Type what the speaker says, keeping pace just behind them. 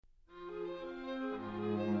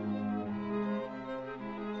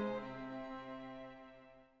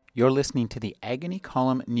You're listening to the Agony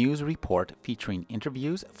Column News Report featuring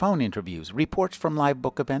interviews, phone interviews, reports from live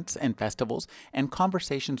book events and festivals, and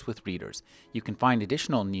conversations with readers. You can find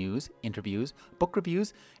additional news, interviews, book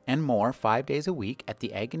reviews, and more 5 days a week at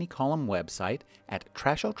the Agony Column website at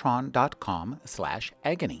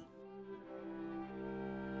trashotron.com/agony.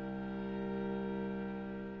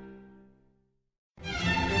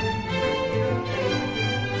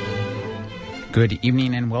 Good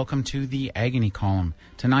evening and welcome to the Agony Column.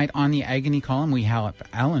 Tonight on the Agony Column, we have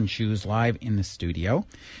Alan Shoes live in the studio.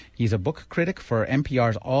 He's a book critic for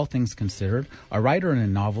NPR's All Things Considered, a writer and a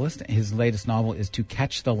novelist. His latest novel is To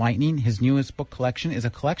Catch the Lightning. His newest book collection is a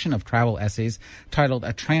collection of travel essays titled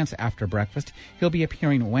A Trance After Breakfast. He'll be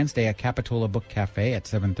appearing Wednesday at Capitola Book Cafe at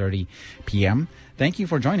 7:30 p.m. Thank you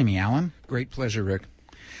for joining me, Alan. Great pleasure, Rick.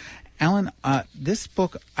 Alan, this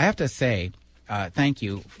book, I have to say, thank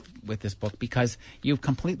you with this book because you've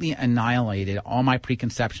completely annihilated all my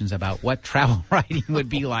preconceptions about what travel writing would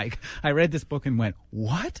be like. I read this book and went,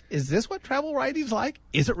 what? Is this what travel writing's like?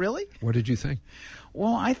 Is it really? What did you think?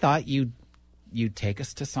 Well, I thought you'd take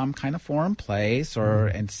us to some kind of foreign place or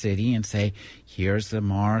and city and say, here's the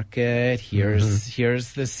market,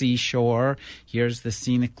 here's the seashore, here's the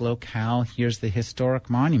scenic locale, here's the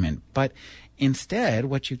historic monument. But instead,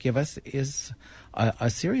 what you give us is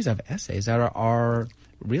a series of essays that are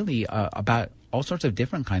really about all sorts of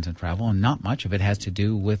different kinds of travel, and not much of it has to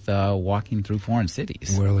do with walking through foreign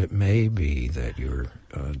cities. Well, it may be that your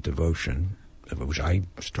devotion, which I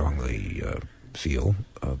strongly feel,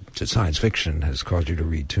 to science fiction has caused you to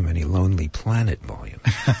read too many Lonely Planet volumes.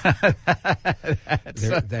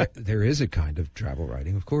 There is a kind of travel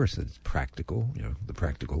writing, of course, it's practical, the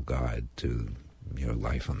practical guide to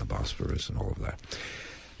life on the Bosphorus and all of that.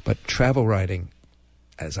 But travel writing,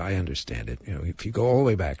 as I understand it, if you go all the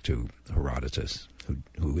way back to Herodotus,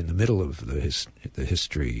 who in the middle of the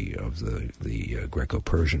history of the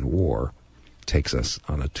Greco-Persian War, takes us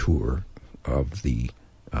on a tour of the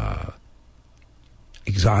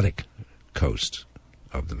exotic coast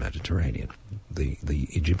of the Mediterranean, the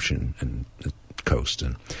Egyptian coast,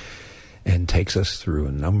 and takes us through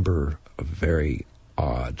a number of very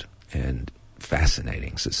odd and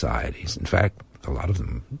fascinating societies. In fact, a lot of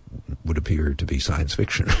them would appear to be science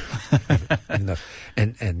fiction. And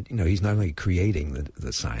he's not only creating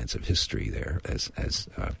the science of history there as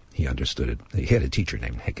he understood it. He had a teacher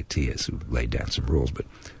named Hecataeus who laid down some rules, but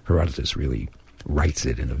Herodotus really writes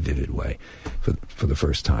it in a vivid way for the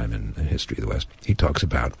first time in the history of the West. He talks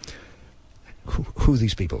about who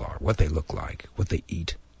these people are, what they look like, what they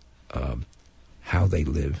eat, how they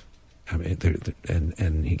live. I mean,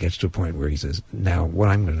 and he gets to a point where he says, now what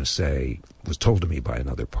I'm going to say was told to me by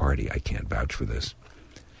another party. I can't vouch for this.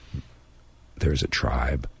 There's a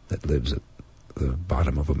tribe that lives at the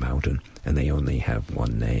bottom of a mountain, and they only have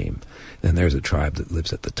one name. Then there's a tribe that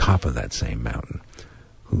lives at the top of that same mountain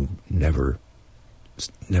who never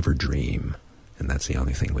dream, and that's the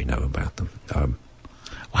only thing we know about them.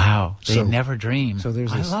 Wow, they never dream. So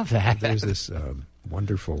I love that. There's this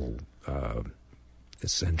wonderful...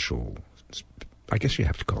 essential, I guess you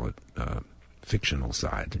have to call it fictional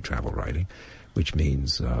side to travel writing, which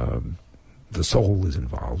means the soul is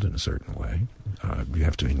involved in a certain way. You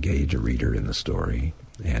have to engage a reader in the story,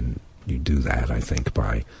 and you do that, I think,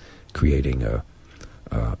 by creating a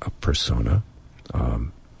persona,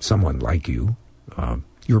 someone like you,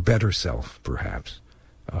 your better self, perhaps.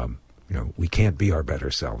 We can't be our better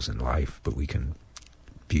selves in life, but we can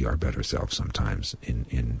be our better selves sometimes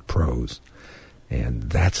in prose.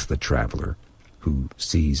 And that's the traveler who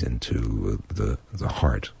sees into the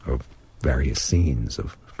heart of various scenes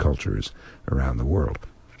of cultures around the world.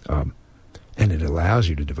 And it allows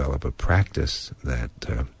you to develop a practice that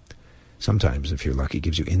sometimes, if you're lucky,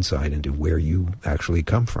 gives you insight into where you actually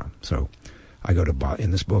come from. So I go to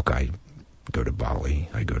in this book, I go to Bali,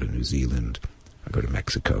 I go to New Zealand, I go to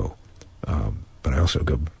Mexico, but I also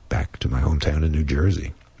go back to my hometown in New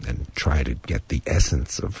Jersey and try to get the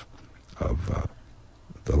essence of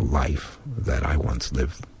the life that I once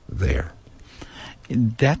lived there.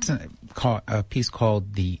 That's a piece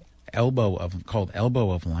called Elbow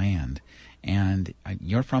of Land, and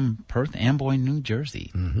you're from Perth Amboy, New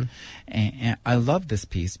Jersey. Mm-hmm. And I love this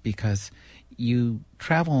piece because you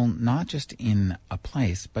travel not just in a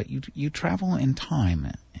place, but you travel in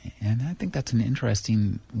time, and I think that's an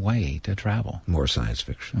interesting way to travel. More science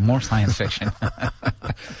fiction. More science fiction.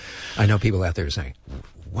 I know people out there saying,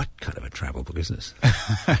 what kind of a travel book is this?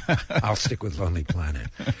 I'll stick with Lonely Planet.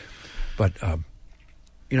 But, I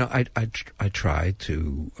try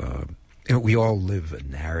to, we all live a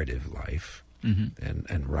narrative life, mm-hmm.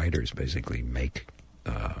 and writers basically make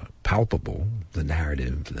palpable, the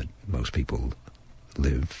narrative that most people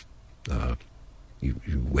live. You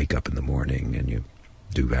wake up in the morning and you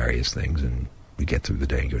do various things and you get through the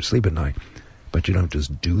day and go to sleep at night. But you don't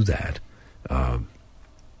just do that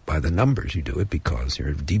by the numbers. You do it because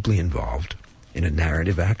you're deeply involved in a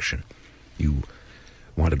narrative action. You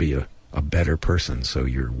want to be a better person, so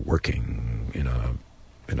you're working in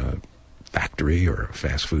a factory or a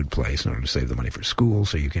fast food place in order to save the money for school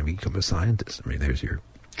so you can become a scientist. I mean, there's your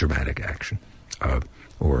dramatic action.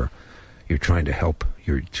 Or you're trying to help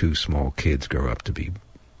your two small kids grow up to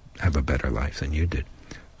have a better life than you did.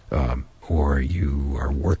 Or you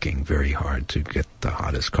are working very hard to get the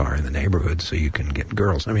hottest car in the neighborhood so you can get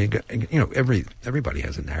girls. I mean, everybody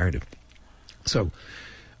has a narrative. So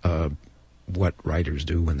what writers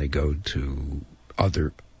do when they go to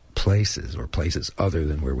other places or places other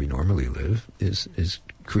than where we normally live is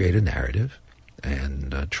create a narrative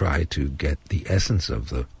and try to get the essence of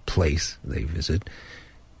the place they visit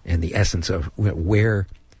and the essence of where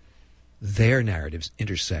their narratives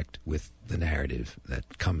intersect with the narrative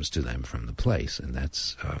that comes to them from the place. And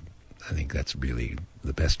that's, I think that's really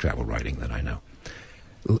the best travel writing that I know.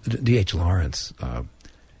 D.H. Lawrence,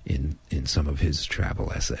 in some of his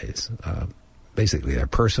travel essays, basically they're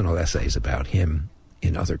personal essays about him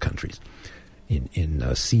in other countries.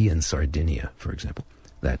 In Sea and Sardinia, for example,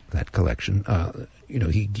 that collection,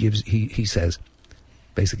 he says,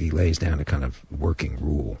 basically lays down a kind of working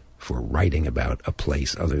rule for writing about a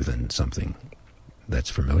place other than something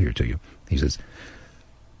that's familiar to you. He says,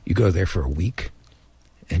 you go there for a week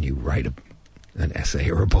and you write an essay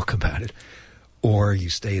or a book about it, or you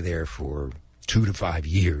stay there for 2 to 5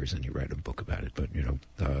 years and you write a book about it. But,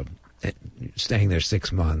 staying there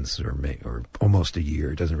 6 months or almost a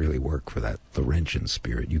year doesn't really work for that Laurentian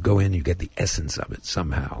spirit. You go in, you get the essence of it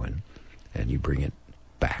somehow, and you bring it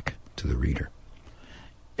back to the reader.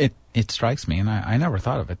 It strikes me, and I never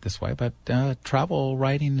thought of it this way, but travel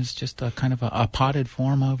writing is just a kind of a potted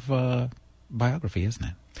form of biography, isn't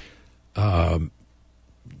it? That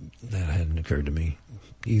hadn't occurred to me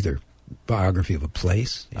either. Biography of a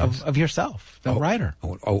place? Yes. Of yourself, the writer.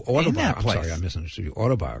 Autobiography. I'm sorry, I misunderstood you.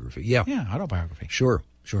 Autobiography, yeah. Yeah, autobiography. Sure.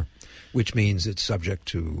 Which means it's subject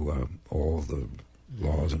to all the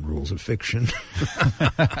laws and rules of fiction.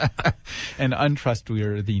 And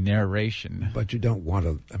untrustworthy narration. But you don't want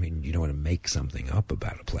to make something up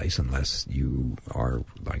about a place unless you are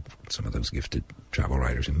like some of those gifted travel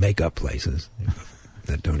writers who make up places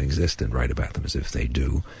that don't exist and write about them as if they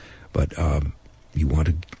do. But you want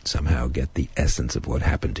to somehow get the essence of what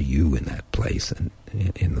happened to you in that place and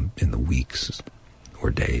in the weeks or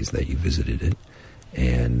days that you visited it,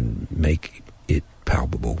 and make it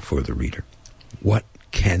palpable for the reader. What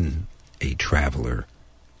can a traveler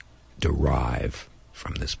derive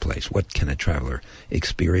from this place? What can a traveler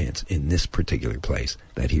experience in this particular place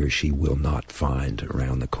that he or she will not find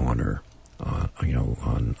around the corner,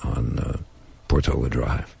 on Portola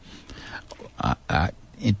Drive?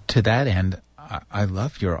 To that end, I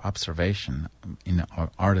love your observation in an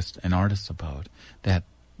artist's abode that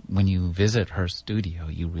when you visit her studio,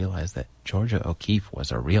 you realize that Georgia O'Keeffe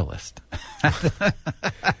was a realist.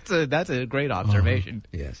 That's a great observation.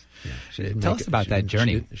 Yes. Tell us about that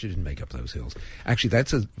journey. She didn't make up those hills. Actually,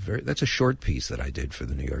 that's a short piece that I did for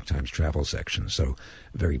the New York Times travel section. So,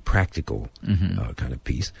 very practical kind of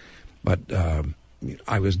piece. But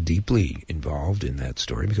I was deeply involved in that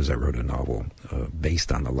story because I wrote a novel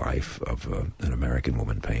based on the life of an American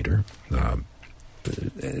woman painter.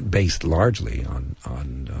 Based largely on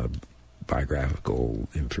biographical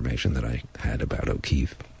information that I had about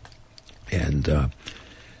O'Keeffe, and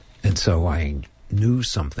so I knew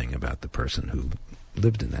something about the person who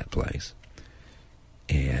lived in that place,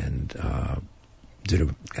 and did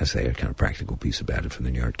a kind of practical piece about it for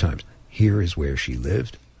the New York Times. Here is where she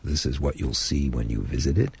lived. This is what you'll see when you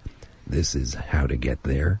visit it. This is how to get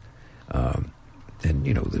there, and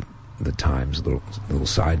the Times little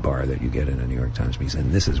sidebar that you get in a New York Times piece,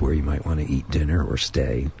 and this is where you might want to eat dinner or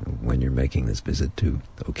stay when you're making this visit to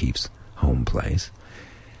O'Keeffe's home place.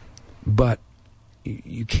 But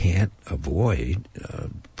you can't avoid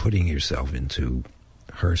putting yourself into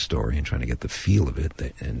her story and trying to get the feel of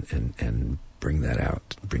it and bring that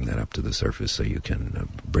up to the surface so you can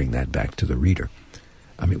bring that back to the reader.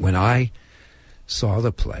 I mean, when I saw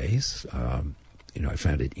the place, I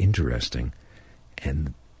found it interesting,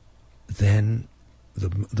 and then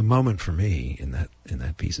the moment for me in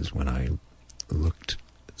that piece is when I looked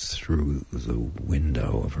through the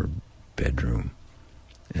window of her bedroom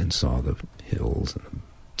and saw the hills and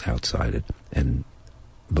outside it, and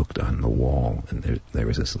looked on the wall, and there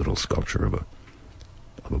was this little sculpture of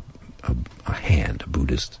a hand, a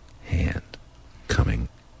Buddhist hand, coming,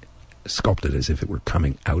 sculpted as if it were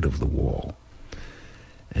coming out of the wall.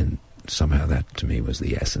 And somehow that, to me, was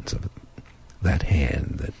the essence of it. That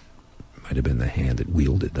hand that might have been the hand that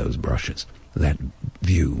wielded those brushes. That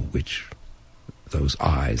view, those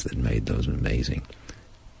eyes that made those amazing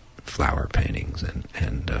flower paintings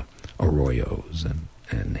and arroyos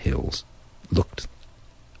and hills, looked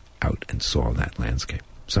out and saw that landscape.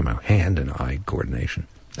 Somehow hand and eye coordination,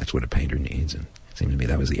 that's what a painter needs, and it seemed to me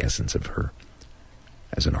that was the essence of her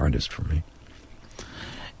as an artist for me.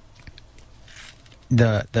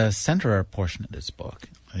 The center portion of this book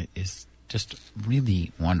is just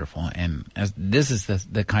really wonderful, and this is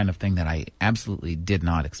the kind of thing that I absolutely did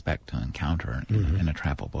not expect to encounter in a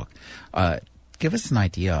travel book. Give us an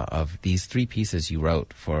idea of these 3 pieces you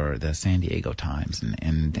wrote for the San Diego Times,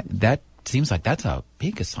 and that seems like that's a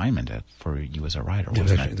big assignment for you as a writer,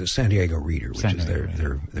 wasn't it? The San Diego Reader, which is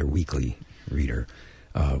their weekly reader,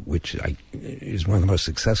 which is one of the most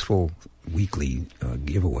successful weekly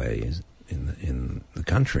giveaways in the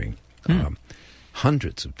country.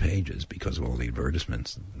 Hundreds of pages because of all the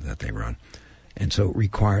advertisements that they run. And so it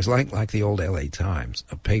requires, like the old LA Times,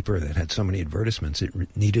 a paper that had so many advertisements, it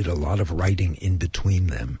needed a lot of writing in between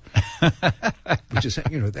them. Which is,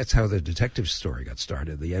 that's how the detective story got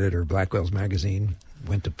started. The editor of Blackwell's magazine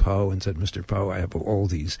went to Poe and said, "Mr. Poe, I have all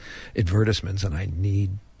these advertisements and I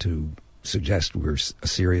need to suggest we're a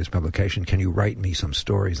serious publication. Can you write me some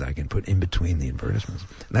stories I can put in between the advertisements?"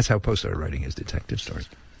 And that's how Poe started writing his detective stories.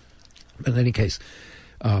 But in any case,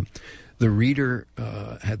 the Reader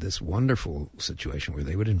had this wonderful situation where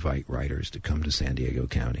they would invite writers to come to San Diego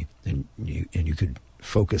County, and you could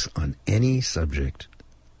focus on any subject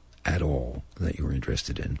at all that you were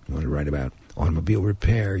interested in. You want to write about automobile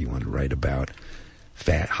repair, you want to write about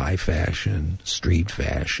high fashion, street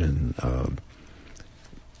fashion,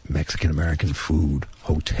 Mexican-American food,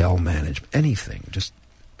 hotel management, anything, just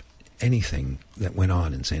anything that went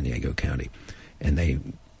on in San Diego County. And they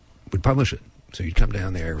would publish it. So you'd come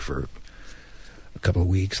down there for a couple of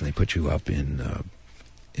weeks, and they put you up in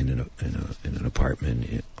an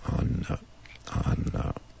apartment on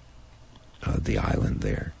the island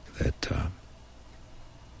there that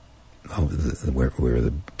where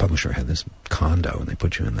the publisher had this condo, and they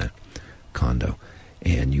put you in that condo,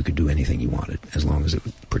 and you could do anything you wanted as long as it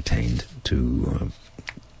pertained to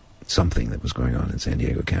something that was going on in San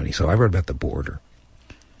Diego County. So I wrote about the border.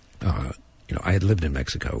 I had lived in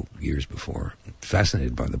Mexico years before,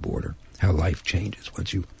 fascinated by the border, how life changes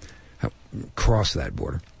once you cross that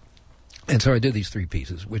border. And so I did these 3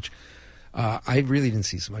 pieces, which I really didn't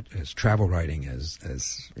see so much as travel writing as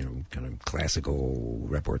kind of classical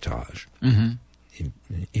reportage,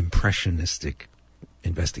 impressionistic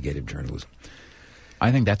investigative journalism.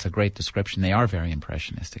 I think that's a great description. They are very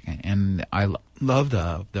impressionistic, and I love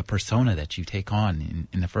the persona that you take on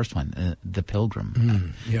in the first one, the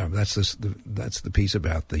pilgrim. Yeah, that's the piece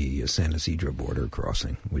about the San Ysidro border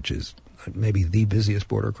crossing, which is maybe the busiest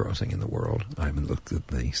border crossing in the world. I haven't looked at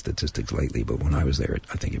the statistics lately, but when I was there,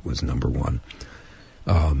 I think it was number 1.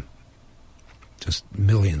 Just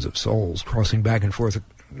millions of souls crossing back and forth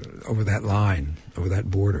over that line, over that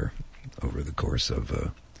border, over the course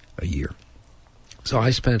of a year. So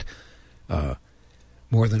I spent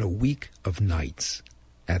more than a week of nights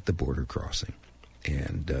at the border crossing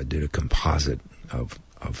and did a composite of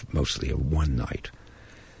mostly of one night.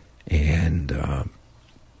 And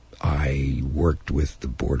I worked with the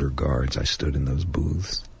border guards. I stood in those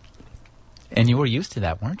booths. And you were used to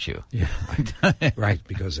that, weren't you? Yeah, right.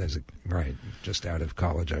 Because just out of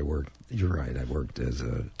college, I worked. You're right. I worked as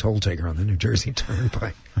a toll taker on the New Jersey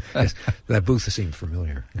Turnpike. Yes, that booth seemed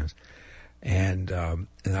familiar. Yes. And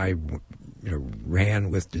I, ran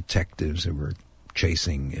with detectives who were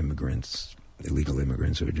chasing illegal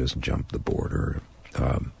immigrants who had just jumped the border.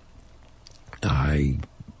 I,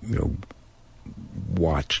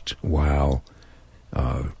 watched while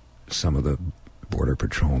some of the border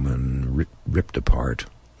patrolmen ripped apart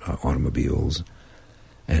automobiles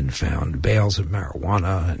and found bales of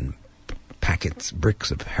marijuana and bricks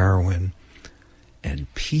of heroin,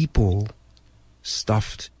 and people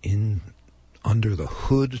stuffed in under the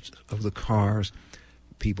hood of the cars,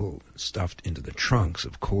 people stuffed into the trunks,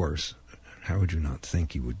 of course. How would you not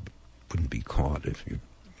think you wouldn't be caught if you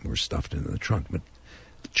were stuffed into the trunk? But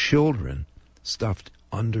children stuffed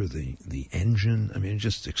under the engine. I mean,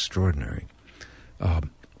 just extraordinary.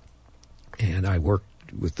 And I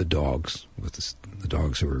worked with the dogs, with the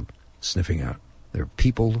dogs who were sniffing out. There are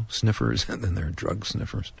people sniffers, and then there are drug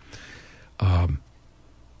sniffers.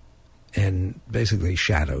 And basically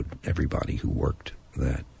shadowed everybody who worked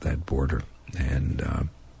that border. And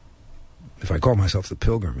if I call myself the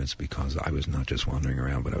Pilgrim, it's because I was not just wandering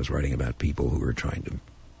around, but I was writing about people who were trying to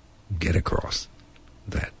get across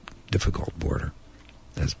that difficult border,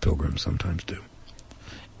 as pilgrims sometimes do.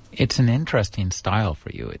 It's an interesting style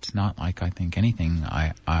for you. It's not like, I think, anything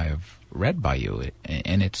I've read by you.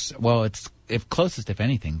 It's closest, if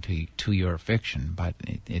anything, to your fiction, but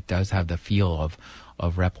it does have the feel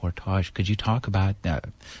of reportage. Could you talk about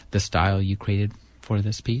the style you created for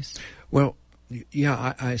this piece? Well,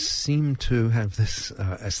 yeah, I seem to have this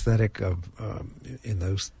aesthetic of in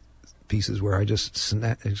those pieces where I just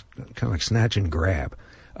it's kind of like snatch and grab.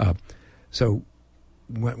 So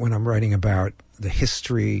when I'm writing about the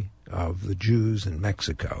history of the Jews in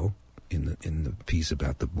Mexico, in the piece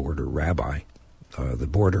about the border rabbi, the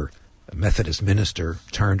border Methodist minister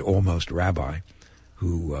turned almost rabbi,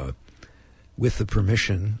 who, with the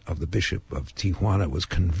permission of the Bishop of Tijuana, was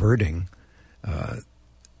converting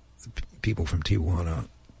people from Tijuana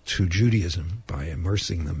to Judaism by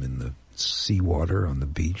immersing them in the seawater on the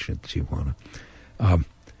beach at Tijuana. An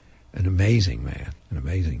amazing man.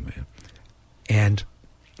 And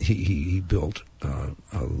he built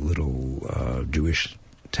a little Jewish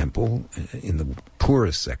temple in the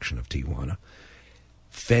poorest section of Tijuana,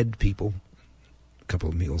 fed people a couple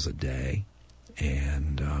of meals a day,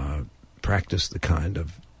 and practiced the kind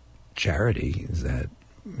of charity that,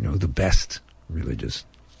 the best religious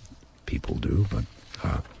people do. But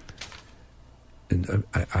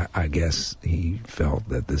I guess he felt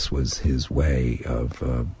that this was his way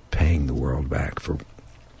of paying the world back for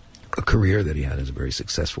a career that he had as a very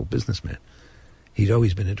successful businessman. He'd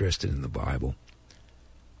always been interested in the Bible,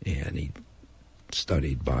 and he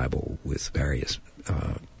studied Bible with various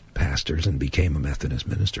pastors and became a Methodist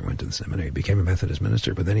minister, went to the seminary, became a Methodist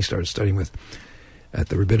minister, but then he started studying at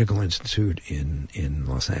the Rabbinical Institute in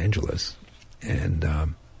Los Angeles,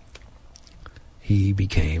 and he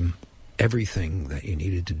became everything that you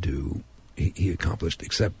needed to do. He accomplished,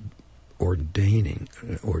 except ordainment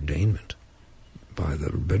by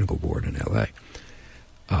the Rabbinical Board in L.A.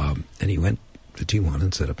 And he went to Tijuana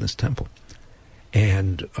and set up this temple.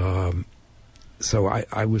 And so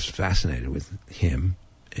I was fascinated with him,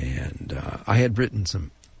 and I had written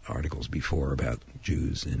some articles before about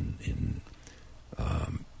Jews in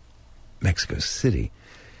Mexico City,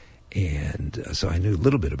 and so I knew a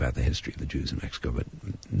little bit about the history of the Jews in Mexico, but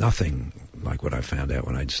nothing like what I found out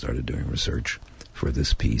when I started doing research for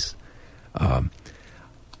this piece. And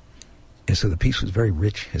so the piece was very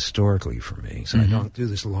rich historically for me. So I don't do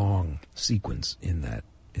this long sequence in that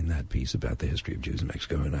piece about the history of Jews in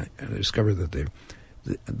Mexico, and I discovered that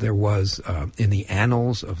there was in the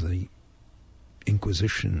annals of the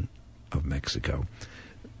Inquisition of Mexico,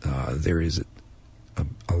 there is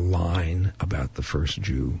a line about the first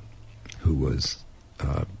Jew who was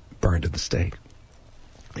burned at the stake,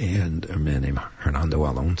 and a man named Hernando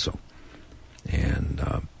Alonso.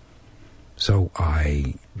 And so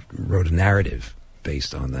I wrote a narrative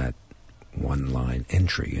based on that one-line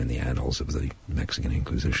entry in the annals of the Mexican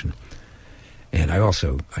Inquisition. And I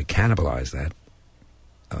cannibalized that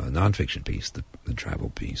nonfiction piece, the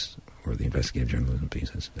travel piece, or the investigative journalism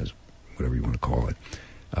piece, as whatever you want to call it,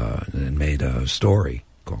 and made a story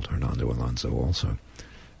called Hernando Alonso also,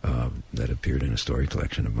 that appeared in a story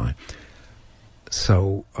collection of mine.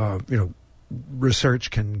 So,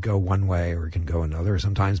 research can go one way or it can go another, or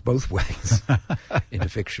sometimes both ways, into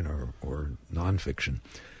fiction or nonfiction.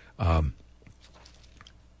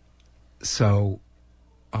 So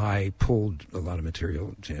I pulled a lot of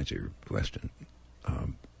material, to answer your question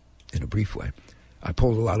in a brief way. I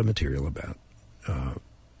pulled a lot of material about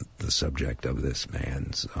the subject of this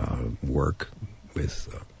man's work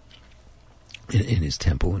with in his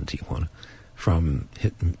temple in Tijuana, from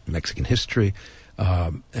Mexican history.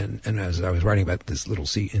 And as I was writing about this little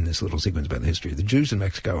sequence about the history of the Jews in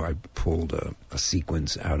Mexico, I pulled a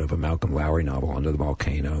sequence out of a Malcolm Lowry novel, Under the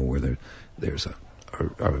Volcano, where there's a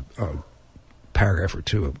paragraph or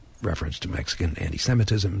two of reference to Mexican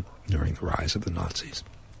anti-Semitism during the rise of the Nazis.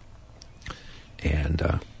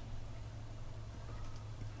 And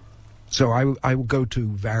so I will go to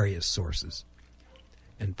various sources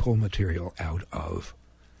and pull material out of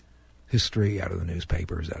history, out of the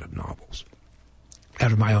newspapers, out of novels,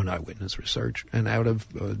 out of my own eyewitness research, and out of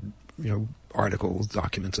articles,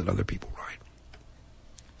 documents that other people write.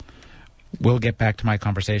 We'll get back to my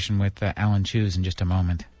conversation with Alan Cheuse in just a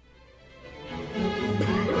moment.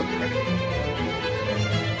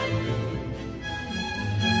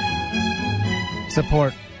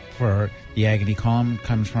 Support for the Agony Column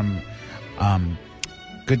comes from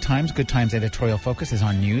Good Times. Good Times editorial focus is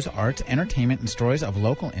on news, arts, entertainment, and stories of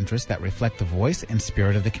local interest that reflect the voice and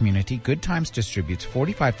spirit of the community. Good Times distributes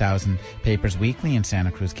 45,000 papers weekly in Santa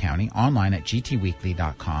Cruz County, online at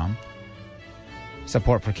gtweekly.com.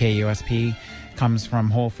 Support for KUSP comes from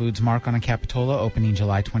Whole Foods Market on Capitola, opening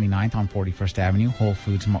July 29th on 41st Avenue. Whole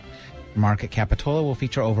Foods Market Capitola will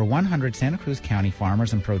feature over 100 Santa Cruz County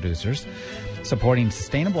farmers and producers supporting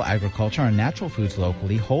sustainable agriculture and natural foods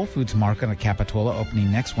locally. Whole Foods Market at Capitola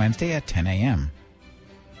opening next Wednesday at 10 a.m.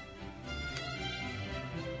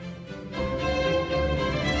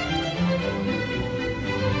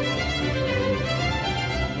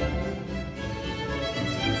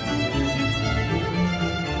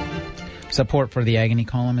 Support for the Agony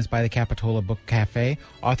Column is by the Capitola Book Cafe.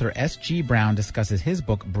 Author S.G. Brown discusses his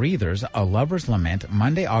book, Breathers, A Lover's Lament,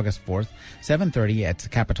 Monday, August 4th, 7:30 at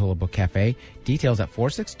Capitola Book Cafe. Details at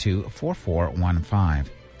 462-4415.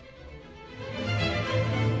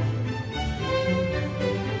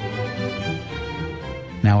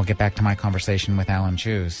 Now we'll get back to my conversation with Alan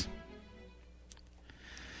Cheuse.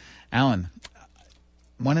 Alan,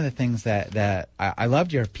 one of the things that I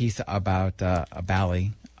loved your piece about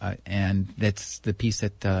Bali. And that's the piece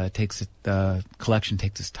that the collection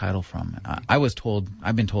takes its title from.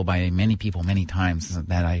 I've been told by many people many times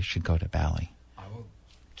that I should go to Bali. I will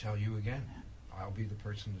tell you again. I'll be the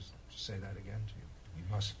person to say that again to you. You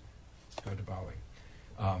must go to Bali.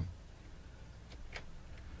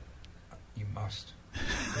 You must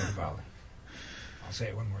go to Bali. I'll say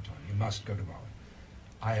it one more time. You must go to Bali.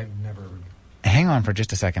 I have never... Hang on for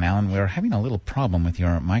just a second, Alan. We're having a little problem with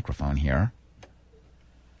your microphone here.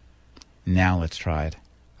 Now let's try it.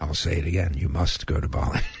 I'll say it again. You must go to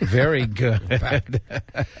Bali. Very good. In fact,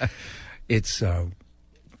 it's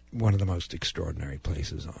one of the most extraordinary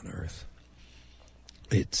places on earth.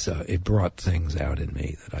 It brought things out in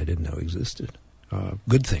me that I didn't know existed.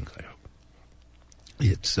 Good things, I hope.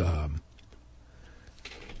 It's a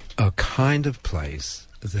kind of place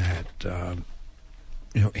that,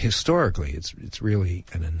 historically, it's really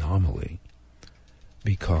an anomaly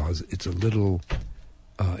because it's a little.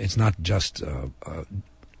 It's not just a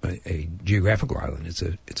geographical island. It's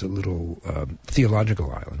a little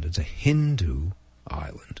theological island. It's a Hindu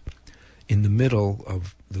island in the middle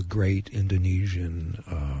of the great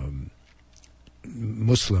Indonesian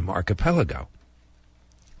Muslim archipelago.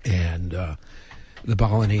 And the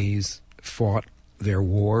Balinese fought their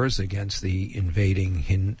wars against the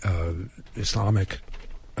invading Islamic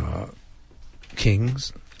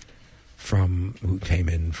kings who came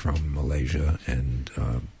in from Malaysia and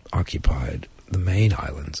occupied the main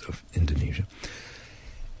islands of Indonesia.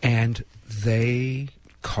 And they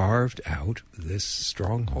carved out this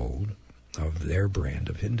stronghold of their brand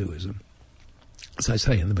of Hinduism, as I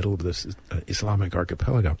say, in the middle of this Islamic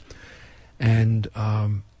archipelago. And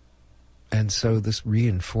so this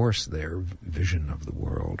reinforced their vision of the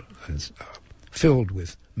world as filled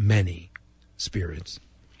with many spirits,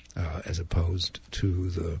 as opposed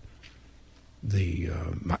to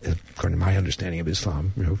according to my understanding of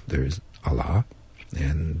Islam, there's Allah,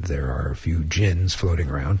 and there are a few jinns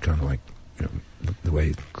floating around, kind of like the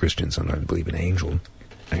way Christians sometimes believe in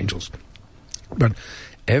angels. But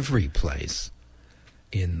every place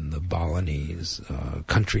in the Balinese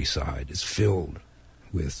countryside is filled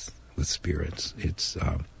with spirits. It's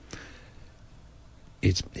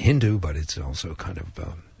Hindu, but it's also kind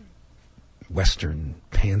of Western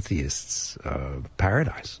pantheists'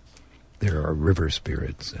 paradise. There are river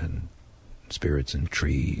spirits and spirits in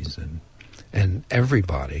trees, and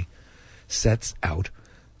everybody sets out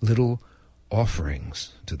little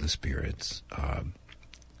offerings to the spirits.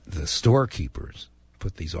 The storekeepers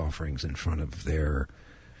put these offerings in front of their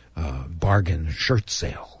bargain shirt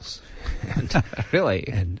sales. And, really?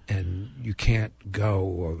 And you can't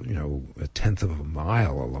go, a tenth of a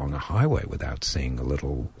mile along a highway without seeing a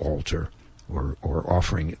little altar or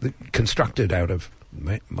offering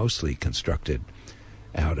mostly constructed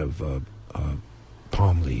out of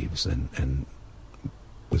palm leaves and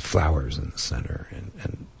with flowers in the center,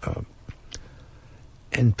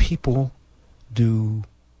 and people do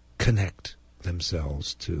connect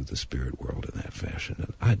themselves to the spirit world in that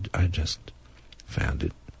fashion, and I just found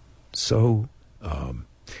it so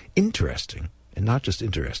interesting, and not just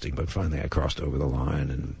interesting, but finally I crossed over the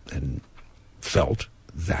line and felt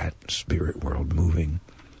that spirit world moving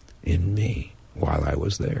in me while I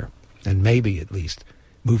was there, and maybe at least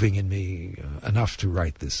moving in me enough to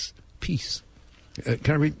write this piece. Can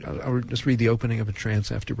I read? I'll just read the opening of A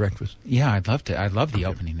Trance After Breakfast. Yeah, I'd love to. I love the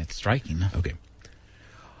opening. It's striking. Okay.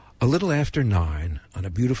 A little after 9 on a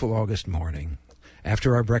beautiful August morning,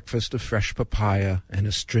 After our breakfast of fresh papaya and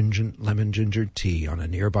astringent lemon-ginger tea on a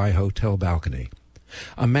nearby hotel balcony,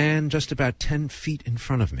 a man just about 10 feet in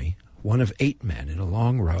front of me, one of 8 men in a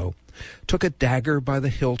long row, took a dagger by the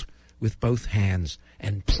hilt with both hands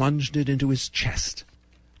and plunged it into his chest,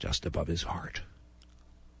 just above his heart.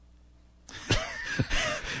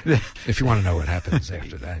 If you want to know what happens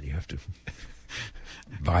after that, you have to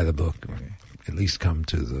buy the book, or at least come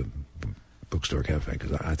to the bookstore cafe,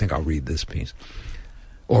 because I think I'll read this piece.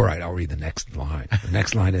 All right, I'll read the next line. The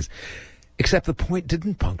next line is, except the point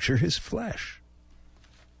didn't puncture his flesh.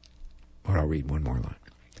 Or I'll read one more line.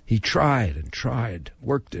 He tried and tried,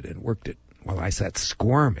 worked it and worked it, while I sat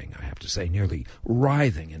squirming, I have to say, nearly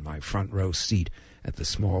writhing in my front row seat at the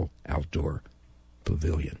small outdoor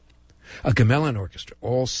pavilion. A gamelan orchestra,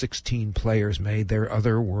 all 16 players, made their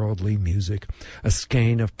otherworldly music. A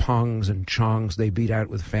skein of pongs and chongs they beat out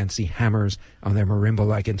with fancy hammers on their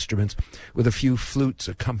marimba-like instruments, with a few flutes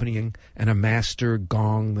accompanying, and a master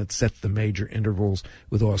gong that set the major intervals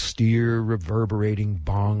with austere, reverberating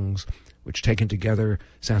bongs, which taken together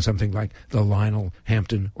sound something like the Lionel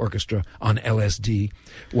Hampton Orchestra on LSD,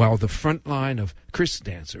 while the front line of Chris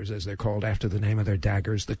dancers, as they're called after the name of their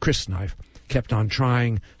daggers, the Chris knife, kept on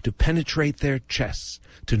trying to penetrate their chests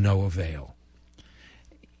to no avail.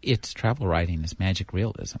 It's travel writing is magic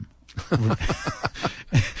realism.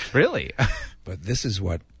 Really? But this is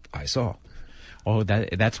what I saw. Oh,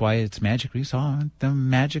 that's why it's magic. You saw the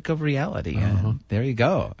magic of reality. And there you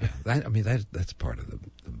go. Yeah, that's part of the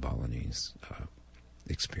Balinese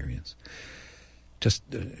experience. Just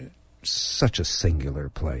such a singular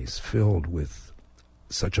place, filled with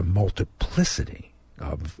such a multiplicity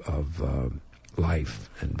of life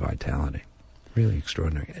and vitality. Really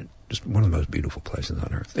extraordinary. And just one of the most beautiful places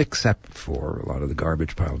on earth, except for a lot of the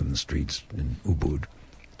garbage piled in the streets in Ubud.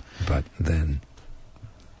 But then,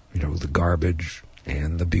 the garbage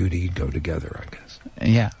and the beauty go together, I guess.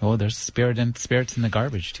 Yeah. Well, there's spirits in the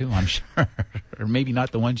garbage, too, I'm sure. Or maybe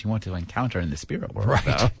not the ones you want to encounter in the spirit world. Right.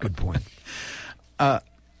 Though. Good point.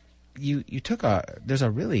 You took there's a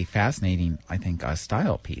really fascinating, I think,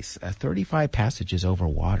 style piece, 35 passages over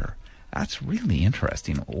water. That's really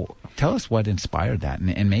interesting. Tell us what inspired that,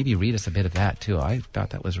 and maybe read us a bit of that, too. I thought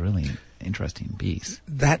that was a really interesting piece.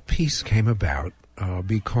 That piece came about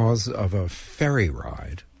because of a ferry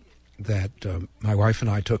ride that my wife and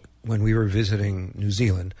I took when we were visiting New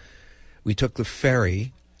Zealand. We took the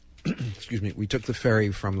ferry, we took the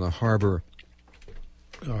ferry from the harbor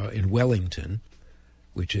in Wellington,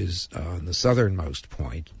 which is on the southernmost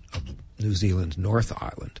point of New Zealand's North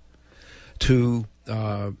Island, to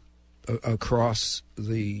across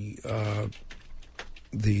the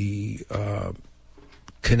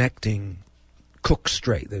connecting Cook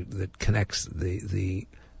Strait that connects the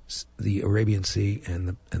Arabian Sea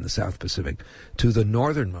and the South Pacific to the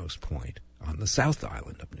northernmost point on the South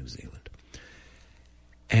Island of New Zealand.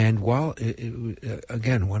 And while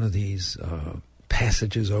again, one of these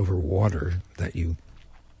passages over water that you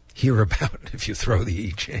hear about if you throw the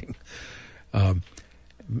I Ching, and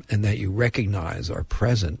that you recognize are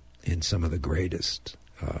present in some of the greatest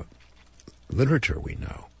literature we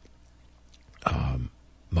know.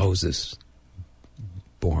 Moses,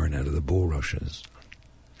 born out of the bulrushes,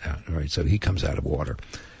 right? So he comes out of water,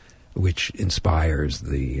 which inspires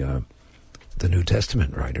the New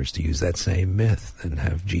Testament writers to use that same myth and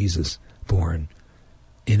have Jesus born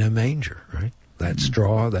in a manger, right? That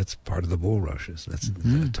straw, that's part of the bulrushes. That's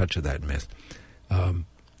a touch of that myth.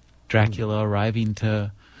 Dracula arriving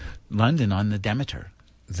to London on the Demeter.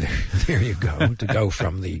 There you go, to go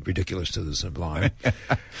from the ridiculous to the sublime.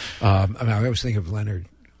 I always think of Leonard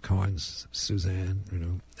Cohen's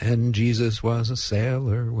Suzanne, and Jesus was a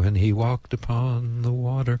sailor when he walked upon the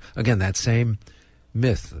water. Again, that same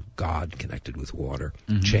myth of God connected with water,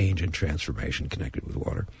 change and transformation connected with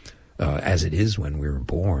water, as it is when we were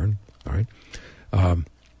born, all right?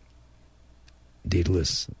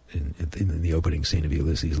 Daedalus, in the opening scene of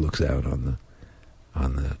Ulysses, looks out on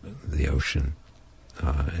the ocean,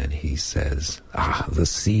 and he says, the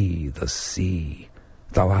sea,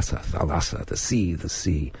 thalassa, the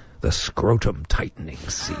sea, the scrotum tightening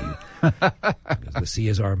sea. Because the sea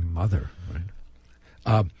is our mother,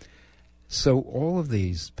 right? So all of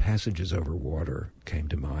these passages over water came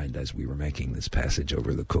to mind as we were making this passage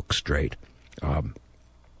over the Cook Strait.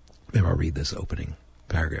 Maybe I'll read this opening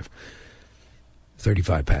paragraph.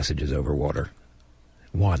 35 passages over water.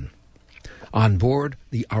 1. On board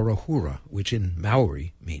the Arahura, which in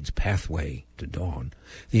Maori means pathway to dawn,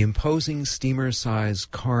 the imposing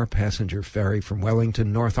steamer-sized car passenger ferry from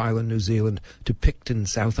Wellington, North Island, New Zealand, to Picton,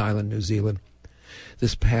 South Island, New Zealand,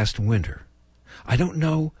 this past winter. I don't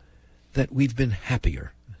know that we've been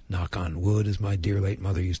happier. Knock on wood, as my dear late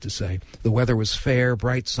mother used to say. The weather was fair,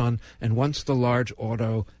 bright sun, and once the large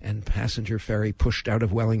auto and passenger ferry pushed out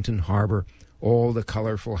of Wellington Harbor, all the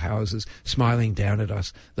colorful houses smiling down at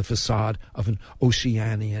us, the facade of an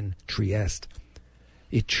Oceanian Trieste.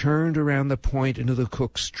 It churned around the point into the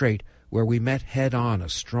Cook Strait, where we met head-on a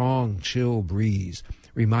strong, chill breeze,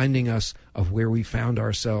 reminding us of where we found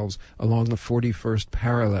ourselves along the 41st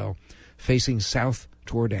parallel, facing south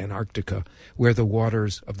toward Antarctica, where the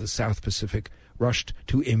waters of the South Pacific rushed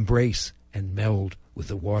to embrace and meld with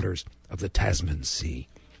the waters of the Tasman Sea.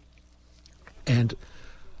 And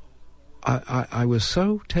I was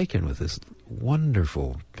so taken with this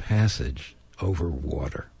wonderful passage over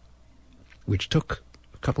water, which took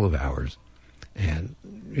a couple of hours. And,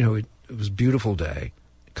 it was a beautiful day,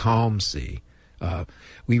 calm sea.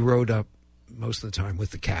 We rode up most of the time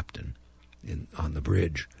with the captain on the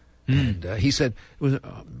bridge. And he said, it was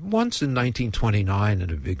once in 1929 in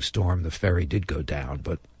a big storm, the ferry did go down,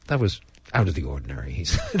 but that was out of the ordinary, he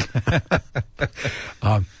said.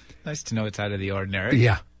 Nice to know it's out of the ordinary.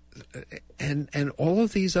 Yeah. And all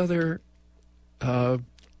of these other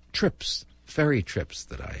ferry trips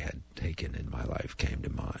that I had taken in my life came to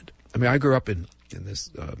mind. I mean, I grew up in this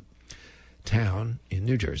town in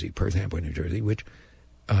New Jersey, Perth Amboy, New Jersey, which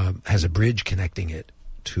has a bridge connecting it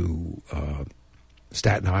to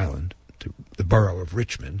Staten Island, to the borough of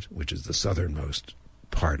Richmond, which is the southernmost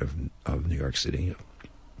part of New York City,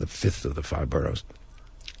 the fifth of the 5 boroughs.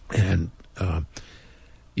 And so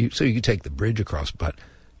you could take the bridge across, but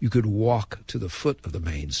you could walk to the foot of the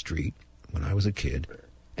main street when I was a kid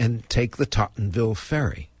and take the Tottenville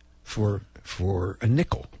Ferry for a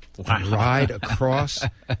nickel. Wow. And ride across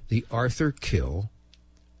the Arthur Kill,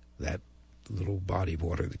 that little body of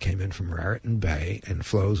water that came in from Raritan Bay and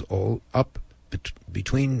flows all up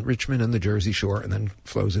between Richmond and the Jersey Shore and then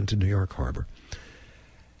flows into New York Harbor.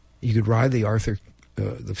 You could ride the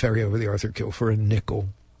ferry over the Arthur Kill for a nickel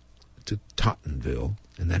to Tottenville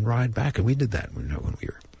and then ride back. And we did that when we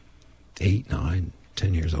were 8, 9,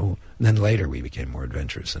 10 years old. And then later we became more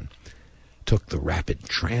adventurous and took the rapid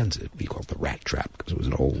transit, we called it the Rat Trap because it was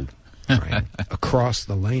an old train, across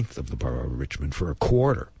the length of the borough of Richmond for a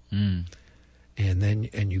quarter. And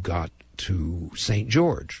you got to St.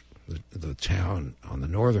 George, the town on the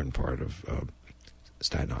northern part of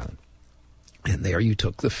Staten Island. And there you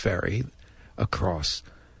took the ferry across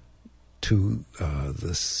to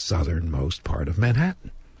the southernmost part of Manhattan.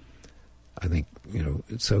 I think,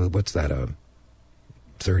 so what's that, a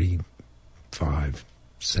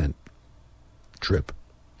 35-cent trip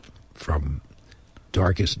from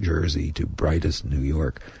darkest Jersey to brightest New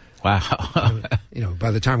York. Wow. By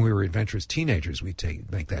the time we were adventurous teenagers, we'd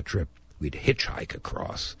make that trip. We'd hitchhike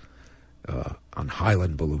across on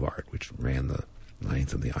Highland Boulevard, which ran the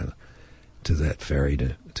length of the island, to that ferry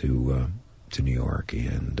to New York,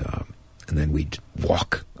 and then we'd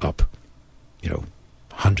walk up,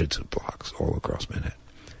 hundreds of blocks all across Manhattan.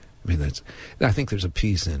 I mean, I think there's a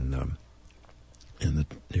piece in the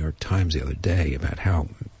New York Times the other day about how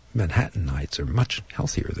Manhattanites are much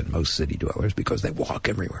healthier than most city dwellers because they walk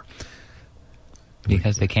everywhere.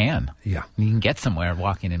 Because they can. Yeah. You can get somewhere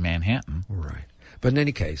walking in Manhattan. Right. But in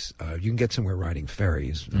any case, you can get somewhere riding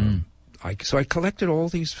ferries. So I collected all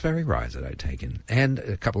these ferry rides that I'd taken and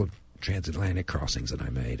a couple of transatlantic crossings that I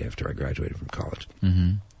made after I graduated from college.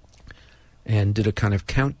 Mm-hmm. And did a kind of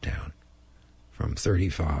countdown from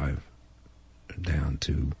 35 down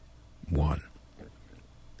to 1.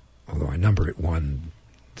 Although I number it 1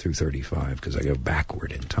 through 35 because I go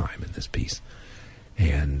backward in time in this piece.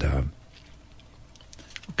 And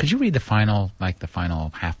could you read the final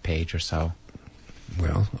half page or so?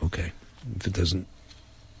 Well, okay. If it doesn't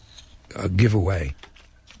give away.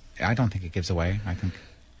 I don't think it gives away. I think.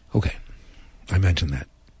 Okay. I mentioned that.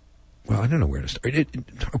 Well, I don't know where to start.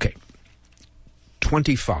 Okay.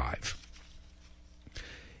 25.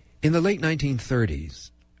 In the late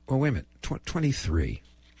 1930s, wait a minute, 23.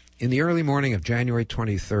 In the early morning of January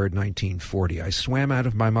 23rd, 1940, I swam out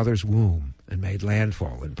of my mother's womb and made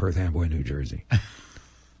landfall in Perth Amboy, New Jersey.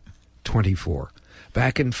 24.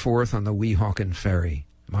 Back and forth on the Weehawken Ferry,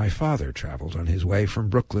 my father traveled on his way from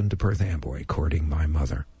Brooklyn to Perth Amboy, courting my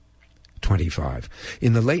mother. 25.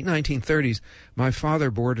 In the late 1930s, my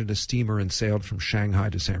father boarded a steamer and sailed from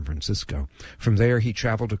Shanghai to San Francisco. From there, he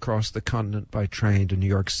traveled across the continent by train to New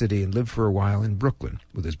York City and lived for a while in Brooklyn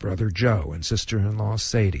with his brother Joe and sister-in-law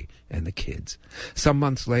Sadie and the kids. Some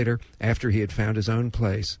months later, after he had found his own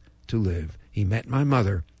place to live, he met my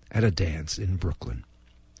mother at a dance in Brooklyn.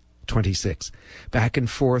 26. Back and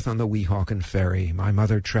forth on the Weehawken ferry, my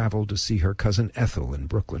mother traveled to see her cousin Ethel in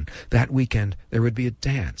Brooklyn. That weekend there would be a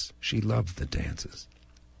dance. She loved the dances.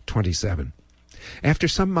 27. After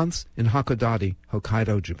some months in Hakodate,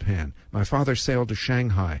 Hokkaido, Japan, my father sailed to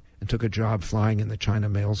Shanghai and took a job flying in the China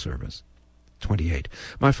Mail Service. 28.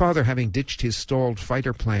 My father, having ditched his stalled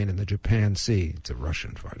fighter plane in the Japan Sea, it's a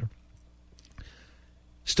Russian fighter,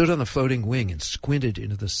 stood on the floating wing and squinted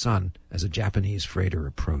into the sun as a Japanese freighter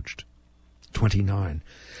approached. 29.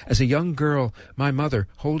 As a young girl, my mother,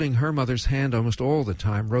 holding her mother's hand almost all the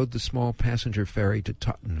time, rode the small passenger ferry to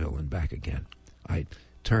Tottenville and back again. I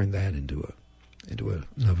turned that into a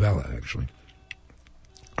novella, actually,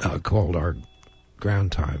 called Our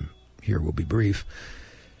Ground Time Here Will Be Brief,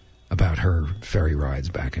 about her ferry rides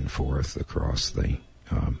back and forth across the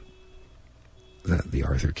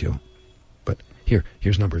Arthur Kill. But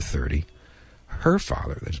here's number 30. Her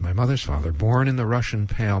father, that's my mother's father, born in the Russian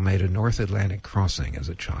Pale, made a North Atlantic crossing as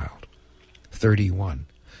a child. 31.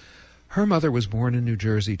 Her mother was born in New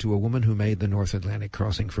Jersey to a woman who made the North Atlantic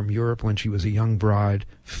crossing from Europe when she was a young bride,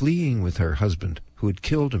 fleeing with her husband, who had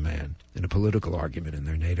killed a man in a political argument in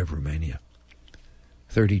their native Romania.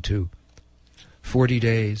 32. 40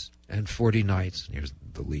 days and 40 nights. Here's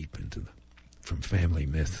the leap from family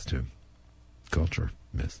myth to culture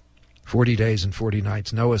myth. 40 days and 40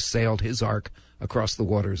 nights, Noah sailed his ark across the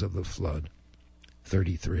waters of the flood.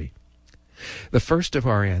 33. The first of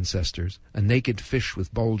our ancestors, a naked fish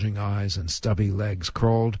with bulging eyes and stubby legs,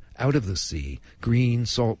 crawled out of the sea, green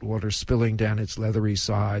salt water spilling down its leathery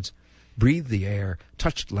sides, breathed the air,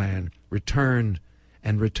 touched land, returned,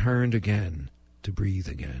 and returned again to breathe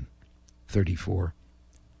again. 34.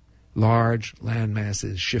 Large land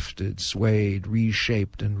masses shifted, swayed,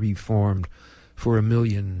 reshaped, and reformed for a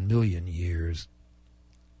million years.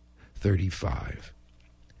 35.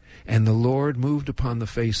 And the Lord moved upon the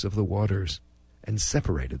face of the waters, and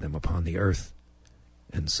separated them upon the earth,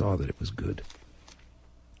 and saw that it was good.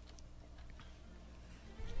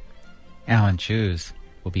 Alan Cheuse.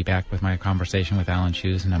 We'll be back with my conversation with Alan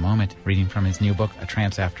Cheuse in a moment, reading from his new book, A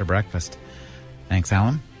Trance After Breakfast. Thanks,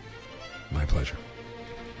 Alan. My pleasure.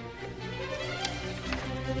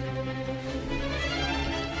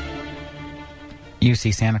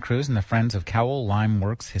 UC Santa Cruz and the Friends of Cowell Lime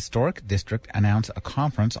Works Historic District announced a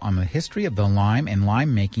conference on the history of the lime and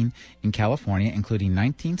lime making in California, including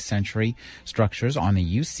 19th century structures on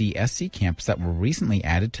the UCSC campus that were recently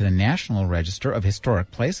added to the National Register of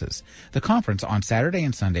Historic Places. The conference on Saturday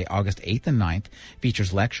and Sunday, August 8th and 9th,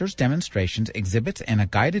 features lectures, demonstrations, exhibits, and a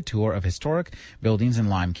guided tour of historic buildings and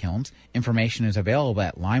lime kilns. Information is available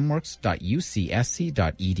at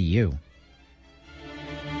limeworks.ucsc.edu.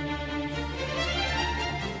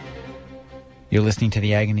 You're listening to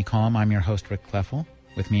the Agony Column. I'm your host, Rick Kleffel.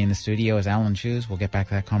 With me in the studio is Alan Cheuse. We'll get back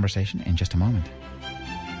to that conversation in just a moment.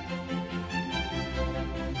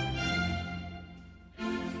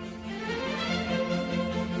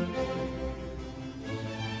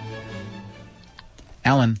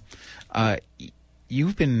 Alan,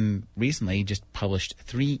 you've been recently just published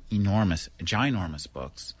 3 ginormous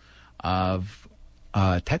books of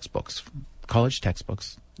textbooks, college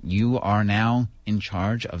textbooks. You are now in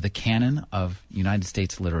charge of the canon of United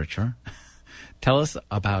States literature. Tell us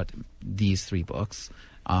about these 3 books,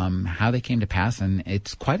 how they came to pass, and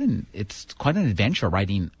it's quite an adventure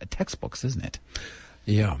writing textbooks, isn't it?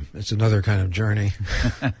 Yeah, it's another kind of journey.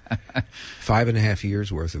 5.5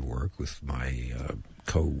 years worth of work with my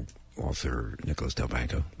co-author Nicholas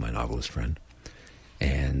Delbanco, my novelist friend,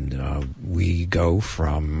 and we go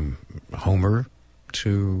from Homer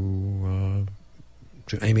to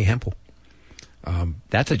Amy Hempel.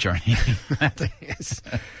 That's a journey. It's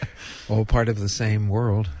all part of the same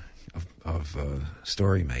world of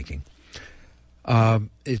story making.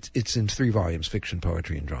 It's in 3 volumes: fiction,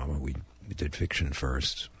 poetry, and drama. We did fiction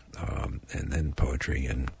first, and then poetry,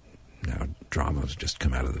 and now drama's just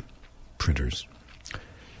come out of the printers.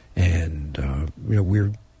 And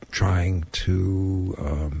we're trying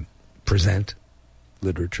to present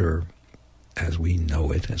literature as we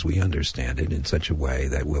know it, as we understand it, in such a way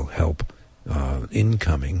that will help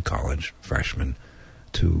incoming college freshmen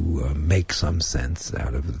to make some sense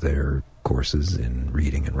out of their courses in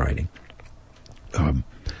reading and writing.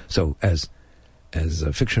 So as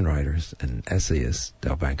fiction writers and essayists,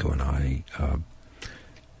 Delbanco and I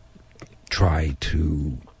try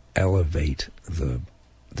to elevate the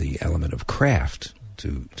element of craft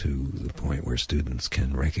to the point where students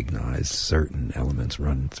can recognize certain elements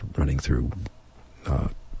running through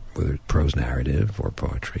whether it's prose narrative or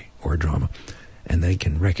poetry or drama, and they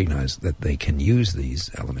can recognize that they can use these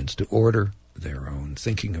elements to order their own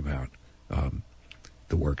thinking about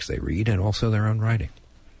the works they read and also their own writing.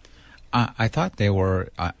 I thought they were,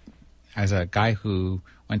 as a guy who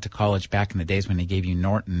went to college back in the days when they gave you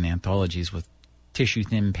Norton anthologies with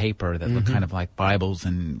tissue-thin paper that looked kind of like Bibles,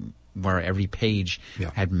 and where every page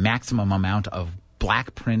had maximum amount of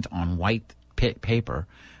black print on white paper.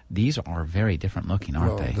 These are very different looking,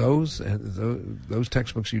 aren't they? Those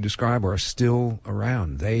textbooks you describe are still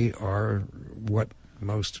around. They are what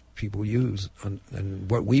most people use,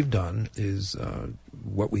 and what we've done is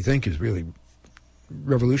what we think is really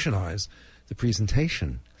revolutionize the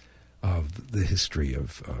presentation of the history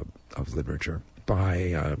of literature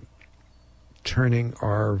by turning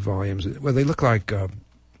our volumes. Well, they look like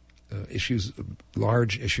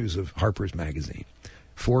large issues of Harper's Magazine,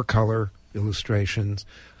 4-color illustrations,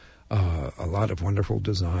 a lot of wonderful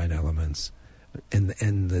design elements,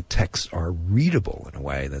 and the texts are readable in a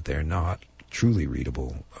way that they're not truly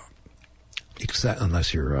readable, except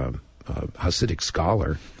unless you're a Hasidic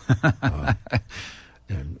scholar.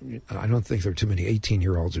 And I don't think there are too many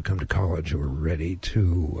 18-year-olds who come to college who are ready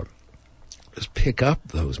to just pick up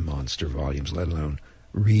those monster volumes, let alone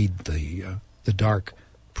read the dark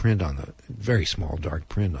print on the very small dark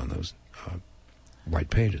print on those white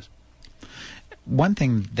pages. One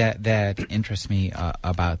thing that interests me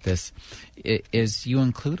about this is you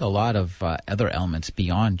include a lot of other elements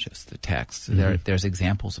beyond just the text. There's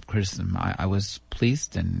examples of criticism. I was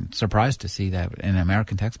pleased and surprised to see that in an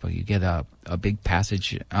American textbook you get a big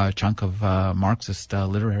passage, chunk of Marxist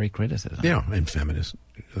literary criticism. Yeah, and feminist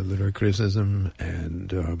literary criticism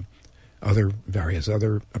and various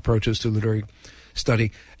other approaches to literary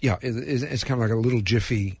study. Yeah, it's kind of like a little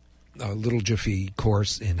jiffy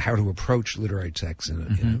course in how to approach literary texts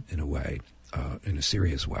in a way, in a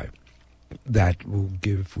serious way, that will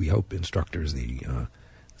give, we hope, instructors the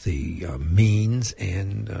means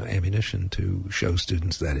and ammunition to show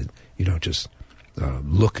students that you don't just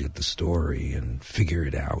look at the story and figure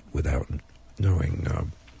it out without knowing,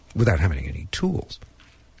 without having any tools.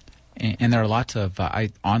 And there are lots of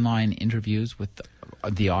online interviews with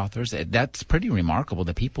the authors. That's pretty remarkable,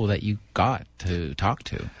 the people that you got to talk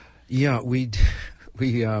to. Yeah, we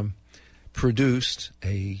produced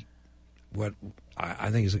what I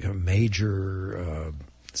think is a major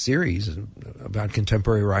series about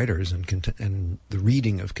contemporary writers and the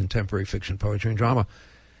reading of contemporary fiction, poetry, and drama.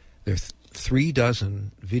 There are 36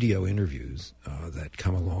 video interviews that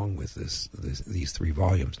come along with these 3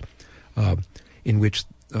 volumes, in which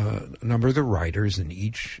a number of the writers in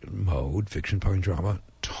each mode, fiction, poetry, and drama,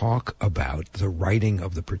 talk about the writing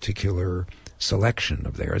of the particular selection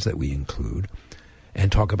of theirs that we include,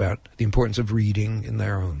 and talk about the importance of reading in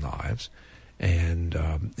their own lives, and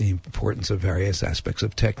the importance of various aspects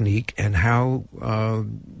of technique, and how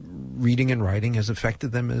reading and writing has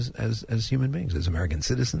affected them as human beings, as American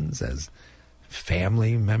citizens, as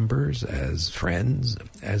family members, as friends,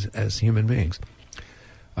 as human beings.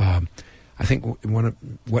 I think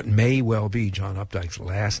what may well be John Updike's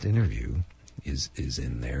last interview is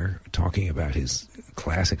in there, talking about his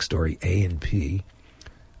classic story A and P,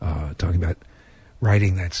 talking about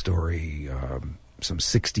writing that story some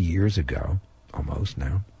 60 years ago, almost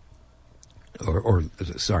now, or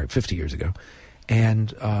 50 years ago,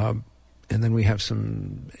 and then we have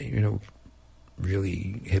some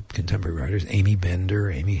really hip contemporary writers, Amy Bender,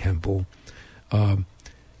 Amy Hempel, and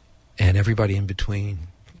everybody in between,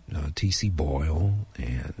 T.C. Boyle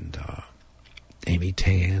and Amy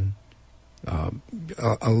Tan.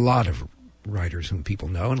 A lot of writers whom people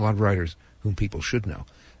know, and a lot of writers whom people should know.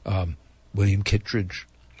 William Kittredge,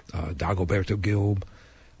 Dagoberto Gilb,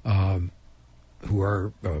 who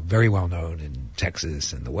are very well known in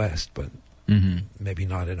Texas and the West, but maybe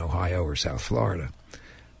not in Ohio or South Florida.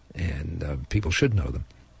 And people should know them.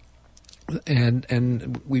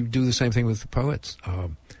 And we do the same thing with the poets.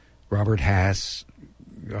 Robert Hass,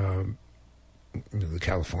 the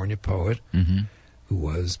California poet, who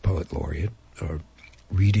was poet laureate,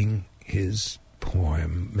 reading his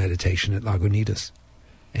poem Meditation at Lagunitas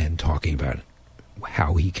and talking about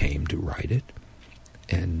how he came to write it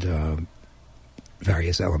and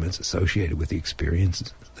various elements associated with the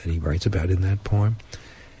experiences that he writes about in that poem,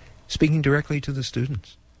 speaking directly to the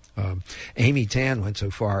students. Amy Tan went so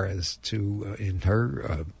far as to, in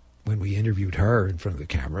her, when we interviewed her in front of the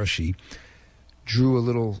camera, she drew a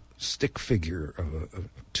little stick figure of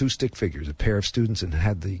 2 stick figures, a pair of students, and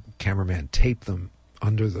had the cameraman tape them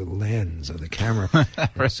under the lens of the camera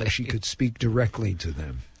right. So she could speak directly to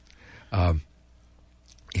them.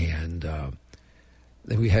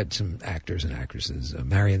 Then we had some actors and actresses.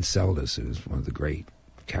 Marion Seldes, who's one of the great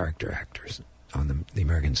character actors on the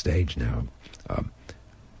American stage now.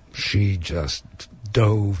 She just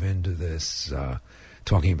dove into this,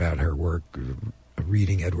 talking about her work,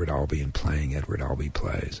 reading Edward Albee and playing Edward Albee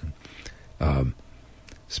plays, and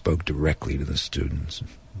spoke directly to the students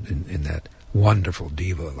in that wonderful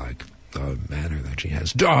diva-like manner that she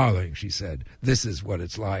has. Darling, she said, this is what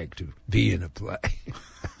it's like to be in a play.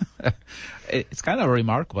 It's kind of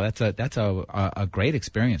remarkable. That's a great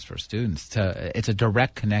experience for students. It's a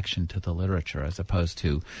direct connection to the literature as opposed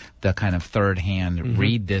to the kind of third hand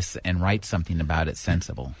read this and write something about it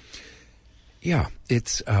sensible. Yeah,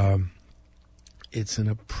 it's an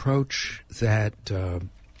approach that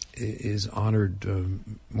is honored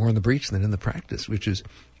more in the breach than in the practice, which is,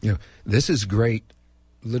 this is great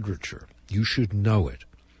literature. You should know it,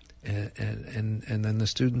 and then the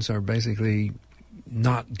students are basically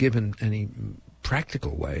not given any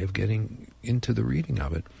practical way of getting into the reading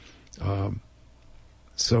of it.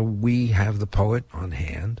 So we have the poet on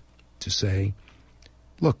hand to say,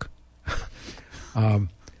 look,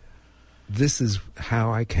 this is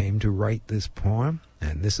how I came to write this poem,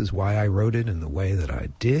 and this is why I wrote it in the way that I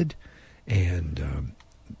did, and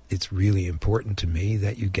it's really important to me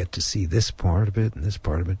that you get to see this part of it and this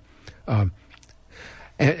part of it.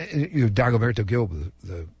 Dagoberto Gil,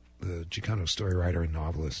 the Chicano story writer and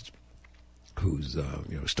novelist, who's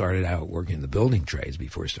started out working in the building trades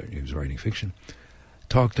before he was writing fiction,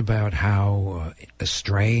 talked about how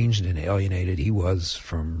estranged and alienated he was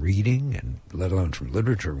from reading, and let alone from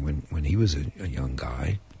literature, when he was a young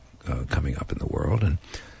guy coming up in the world,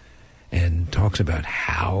 and talks about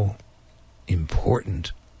how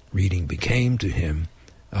important reading became to him,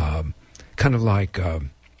 kind of like a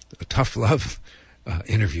Tough Love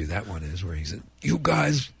interview that one is, where he said, you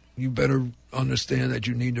guys, you better understand that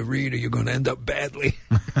you need to read or you're going to end up badly.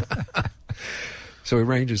 So it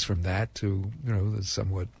ranges from that to, the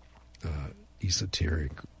somewhat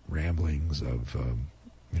esoteric ramblings of,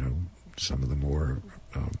 some of the more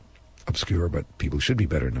obscure but people who should be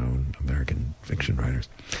better known American fiction writers.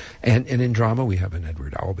 And in drama, we have an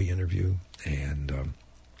Edward Albee interview, and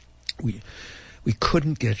we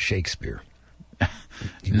couldn't get Shakespeare.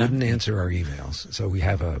 He wouldn't answer our emails. So we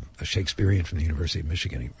have a Shakespearean from the University of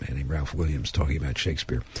Michigan, a man named Ralph Williams, talking about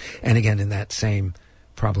Shakespeare. And again, in that same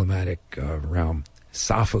problematic realm,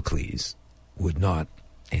 Sophocles would not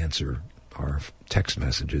answer our text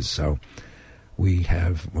messages. So we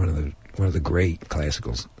have one of the great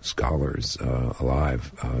classical scholars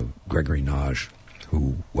alive, Gregory Nagy,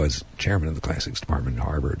 who was chairman of the classics department at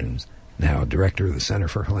Harvard and is now director of the Center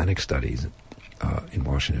for Hellenic Studies in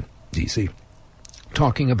Washington, D.C.,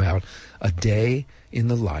 talking about a day in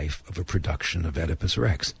the life of a production of Oedipus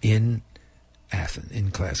Rex in Athens,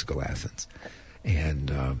 in classical Athens.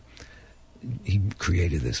 And he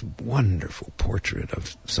created this wonderful portrait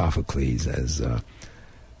of Sophocles as,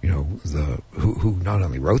 who not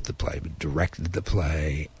only wrote the play, but directed the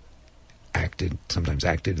play, sometimes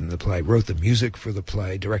acted in the play, wrote the music for the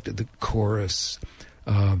play, directed the chorus,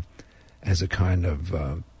 as a kind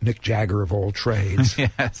of Mick Jagger of all trades.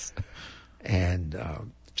 Yes. And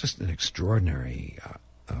just an extraordinary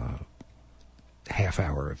half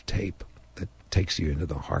hour of tape that takes you into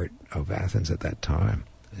the heart of Athens at that time,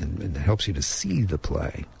 and helps you to see the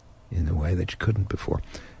play in a way that you couldn't before.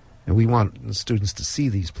 And we want the students to see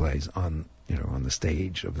these plays on the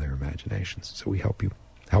stage of their imaginations. So we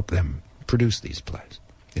help them produce these plays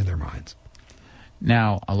in their minds.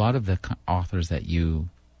 Now, a lot of the authors that you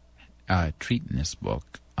treat in this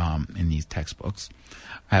book, in these textbooks,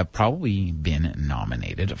 have probably been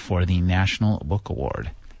nominated for the National Book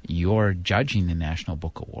Award. You're judging the National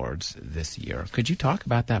Book Awards this year. Could you talk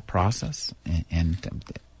about that process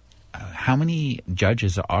and how many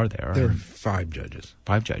judges are there? There are 5 judges.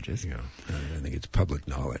 5 judges. Yeah, I think it's public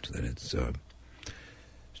knowledge that it's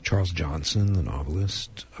Charles Johnson, the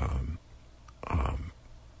novelist,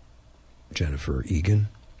 Jennifer Egan,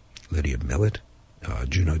 Lydia Millett,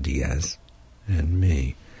 Juno Diaz, and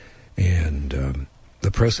me. And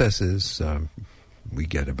the process is we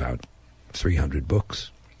get about 300 books,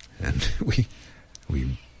 and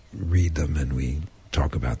we read them and we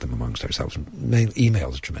talk about them amongst ourselves.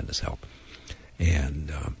 Email is tremendous help.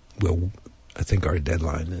 And I think our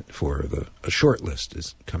deadline for a short list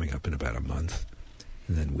is coming up in about a month,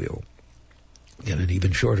 and then we'll get an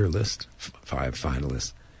even shorter list, 5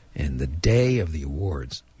 finalists. And the day of the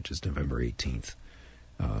awards, which is November 18th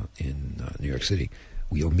in New York City,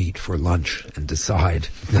 we'll meet for lunch and decide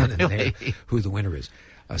then and there who the winner is.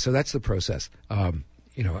 So that's the process.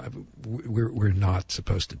 We're not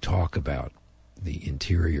supposed to talk about the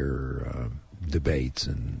interior debates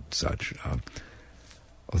and such.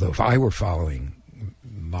 Although if I were following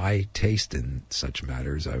my taste in such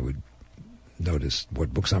matters, I would notice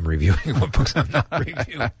what books I'm reviewing and what books I'm not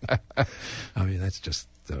reviewing. I mean, that's just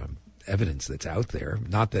evidence that's out there.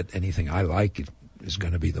 Not that anything I like is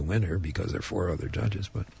going to be the winner because there are 4 other judges,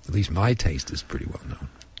 but at least my taste is pretty well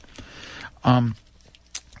known.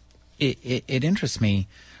 It interests me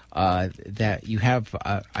that you have,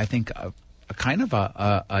 I think, a kind of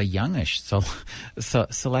a youngish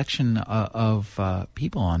selection of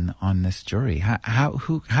people on this jury. How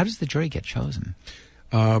does the jury get chosen?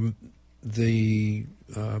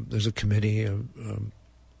 There's a committee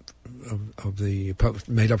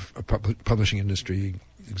made up of publishing industry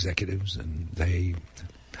executives, and they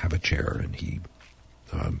have a chair, and he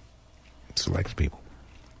selects people.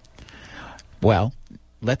 Well,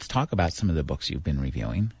 let's talk about some of the books you've been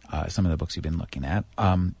reviewing, some of the books you've been looking at.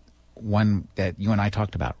 One that you and I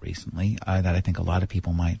talked about recently that I think a lot of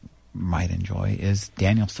people might enjoy is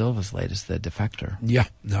Daniel Silva's latest, The Defector. Yeah.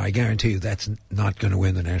 No, I guarantee you that's not going to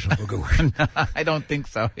win the National Book Award. No, I don't think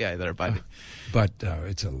so either, but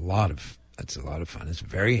it's a lot of fun. It's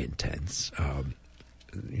very intense.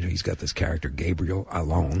 He's got this character, Gabriel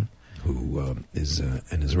Allon, who is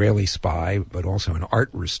an Israeli spy, but also an art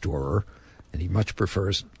restorer, and he much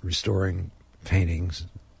prefers restoring paintings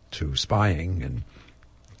to spying and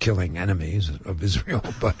killing enemies of Israel,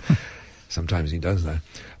 but sometimes he does that.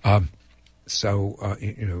 In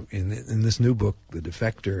this new book, The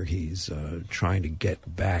Defector, he's trying to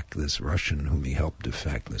get back this Russian whom he helped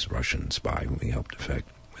defect, this Russian spy whom he helped defect,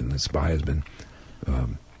 and the spy has been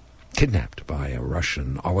kidnapped by a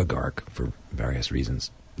Russian oligarch for various reasons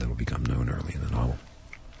that will become known early in the novel.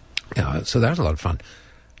 So that was a lot of fun.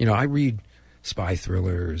 I read spy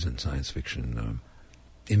thrillers and science fiction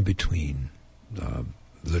in between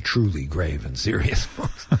the truly grave and serious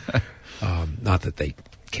books. Not that they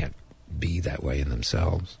can't be that way in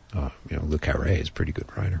themselves. Le Carré is a pretty good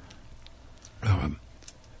writer.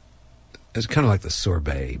 It's kind of like the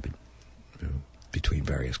sorbet between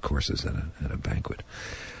various courses at a banquet.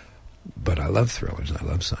 But I love thrillers and I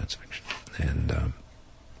love science fiction. And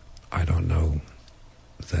I don't know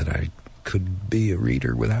that I could be a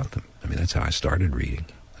reader without them. I mean, that's how I started reading.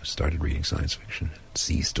 I started reading science fiction,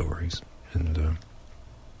 sea stories, and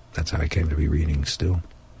that's how I came to be reading still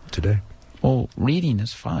today. Well, reading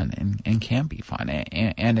is fun and can be fun,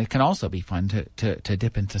 and it can also be fun to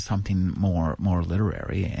dip into something more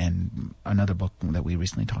literary. And another book that we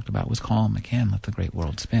recently talked about was Colin McCann, Let the Great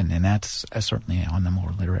World Spin, and that's certainly on the more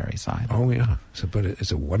literary side. Oh yeah, but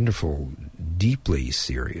it's a wonderful, deeply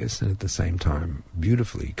serious, and at the same time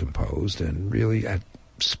beautifully composed and really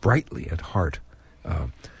sprightly at heart.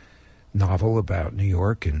 Novel about New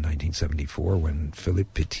York in 1974 when Philippe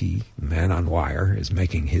Petit, man on wire, is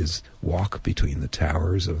making his walk between the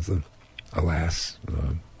towers of the, alas,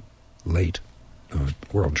 late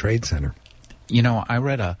World Trade Center. I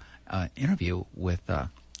read a interview with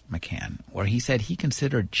McCann where he said he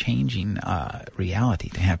considered changing reality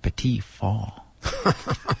to have Petit fall.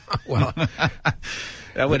 Well,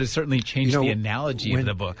 that would have certainly changed the analogy of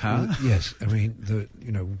the book, huh? Yes, I mean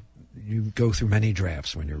you go through many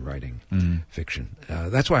drafts when you're writing fiction.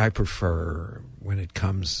 That's why I prefer, when it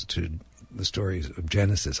comes to the stories of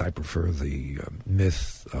Genesis, I prefer the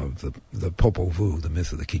myth of the Popol Vuh, the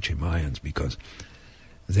myth of the Quiché Mayans, because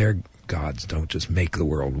their gods don't just make the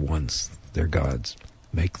world once. Their gods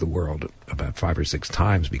make the world about 5 or 6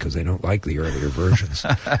 times because they don't like the earlier versions.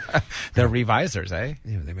 They're revisers, eh?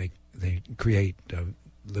 They create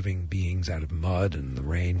living beings out of mud, and the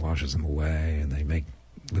rain washes them away, and they make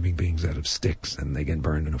living beings out of sticks, and they get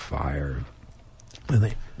burned in a fire.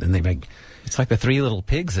 And then they make... It's like the 3 little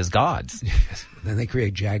pigs as gods. Yes. Then they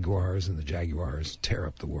create jaguars, and the jaguars tear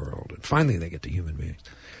up the world. And finally they get to human beings.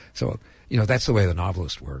 So, that's the way the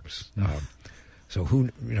novelist works. So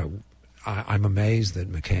I'm amazed that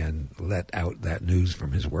McCann let out that news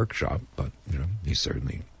from his workshop, but, he's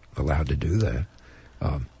certainly allowed to do that.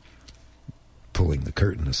 Pulling the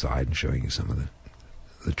curtain aside and showing you some of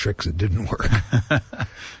the tricks that didn't work.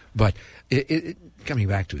 But coming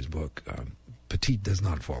back to his book, Petit does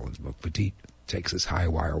not follow his book. Petit takes this high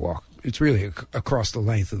wire walk. It's really across the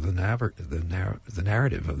length of the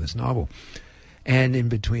narrative of this novel. And in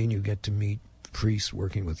between, you get to meet priests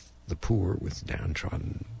working with the poor, with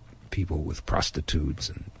downtrodden people, with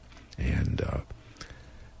prostitutes, and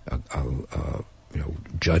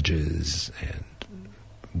judges and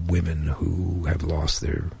women who have lost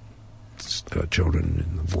their children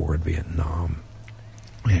in the war in Vietnam,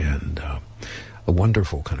 and a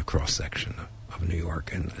wonderful kind of cross-section of New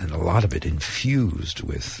York, and a lot of it infused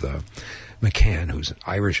with McCann, who's an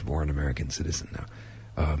Irish-born American citizen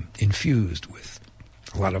now, infused with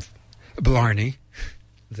a lot of Blarney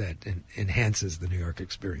that enhances the New York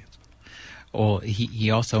experience. Well,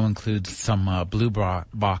 he also includes some blue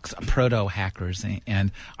box proto hackers,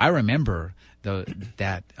 and I remember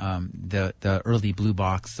the early blue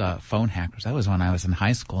box phone hackers. That was when I was in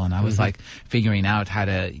high school, and I was like figuring out how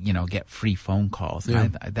to get free phone calls. Yeah.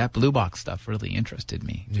 And that blue box stuff really interested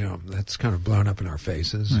me. Yeah, that's kind of blown up in our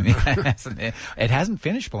faces. It hasn't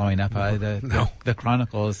finished blowing up. No. The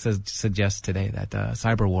Chronicle suggests today that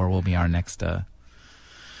cyber war will be our next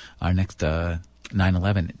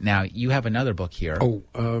 9/11. Now, you have another book here.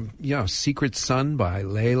 Secret Sun by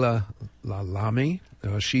Leila Lalami.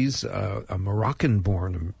 She's a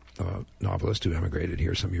Moroccan-born novelist who emigrated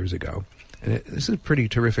here some years ago. And this is a pretty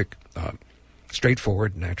terrific,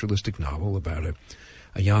 straightforward, naturalistic novel about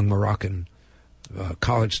a young Moroccan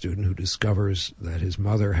college student who discovers that his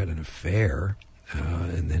mother had an affair,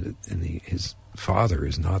 his father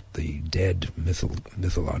is not the dead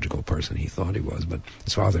mythological person he thought he was, but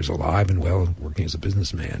his father's alive and well, working as a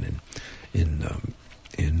businessman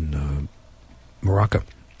in Morocco.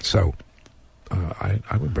 So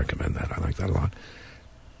I would recommend that. I like that a lot.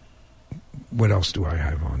 What else do I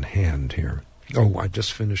have on hand here? Oh, I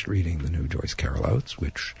just finished reading the new Joyce Carol Oates,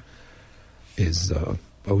 which is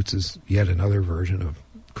Oates' yet another version of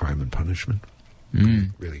Crime and Punishment.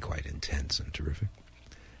 Really quite intense and terrific.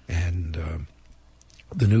 And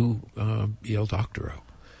the new Yale Doctorow,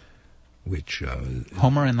 which...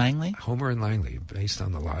 Homer and Langley? Homer and Langley, based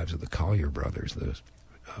on the lives of the Collier brothers, the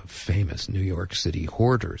famous New York City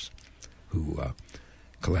hoarders who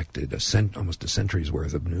collected almost a century's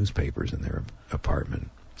worth of newspapers in their apartment.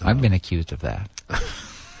 I've been accused of that.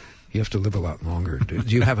 You have to live a lot longer. Do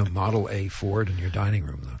you have a Model A Ford in your dining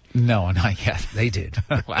room, though? No, not yet. They did.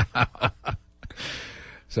 Wow.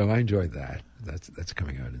 So I enjoyed that. That's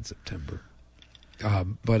coming out in September.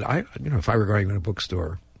 But if I were going to a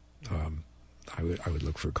bookstore, I would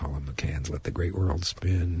look for Colin McCann's "Let the Great World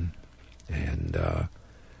Spin" and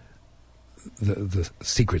the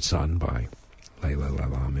Secret Sun by Leila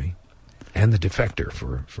Lalami, and The Defector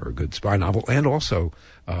for a good spy novel, and also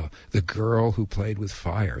The Girl Who Played with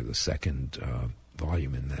Fire, the second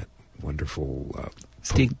volume in that wonderful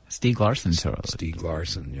Stieg Larsson. Stieg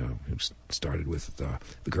Larsson, who started with The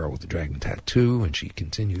Girl with the Dragon Tattoo, and she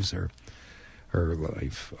continues her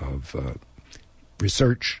life of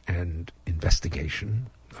research and investigation,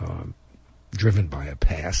 driven by a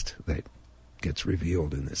past that gets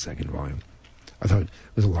revealed in the second volume. I thought it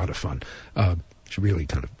was a lot of fun. She really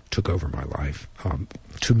kind of took over my life.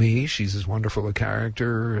 To me, she's as wonderful a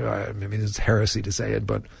character. I mean, it's heresy to say it,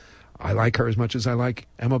 but I like her as much as I like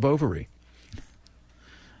Emma Bovary.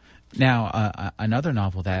 Now, another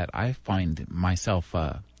novel that I find myself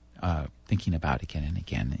thinking about again and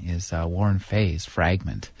again is Warren Fay's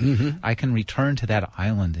Fragment. Mm-hmm. I can return to that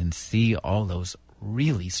island and see all those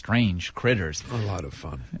really strange critters. A lot of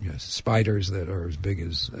fun, yes. Spiders that are as big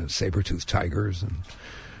as saber-toothed tigers, and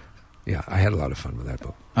yeah, I had a lot of fun with that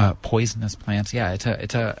book. Poisonous plants. Yeah,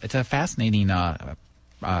 it's a fascinating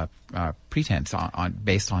pretense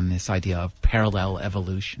based on this idea of parallel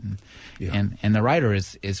evolution. Yeah. And the writer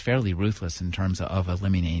is fairly ruthless in terms of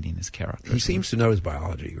eliminating his characters. He seems to know his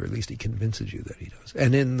biology, or at least he convinces you that he does.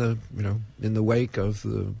 And in the wake of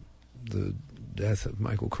the death of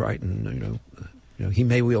Michael Crichton, he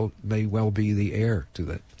may well be the heir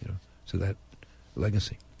to that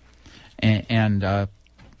legacy. And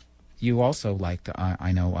you also liked,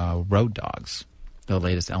 I know, Road Dogs, the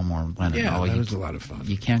latest Elmore Leonard. Yeah, that was a lot of fun.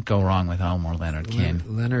 You can't go wrong with Elmore Leonard.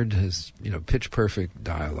 Leonard has pitch perfect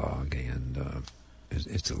dialogue, and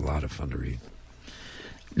it's a lot of fun to read.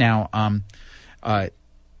 Now,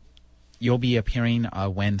 you'll be appearing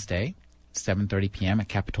Wednesday, 7:30 p.m. at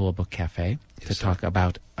Capitola Book Cafe to talk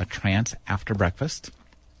about A Trance After Breakfast.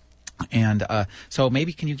 And so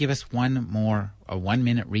maybe can you give us a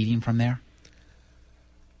 1-minute reading from there?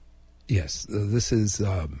 Yes, this is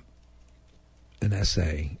an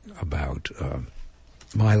essay about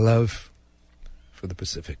my love for the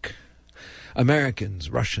Pacific. Americans,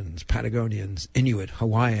 Russians, Patagonians, Inuit,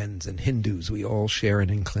 Hawaiians, and Hindus, we all share an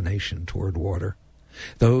inclination toward water.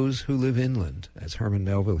 Those who live inland, as Herman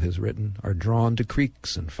Melville has written, are drawn to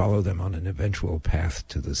creeks and follow them on an eventual path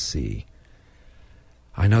to the sea.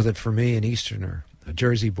 I know that for me, an Easterner, a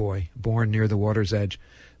Jersey boy, born near the water's edge,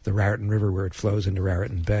 the Raritan River where it flows into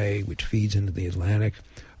Raritan Bay, which feeds into the Atlantic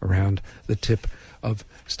around the tip of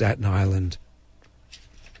Staten Island,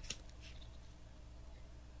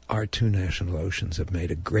 our two national oceans have made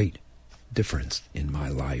a great difference in my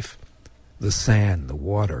life. The sand, the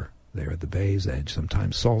water, there at the bay's edge,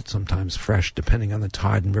 sometimes salt, sometimes fresh, depending on the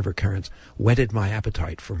tide and river currents, whetted my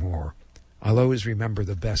appetite for more. I'll always remember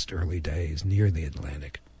the best early days near the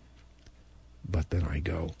Atlantic. But then I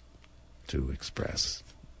go to express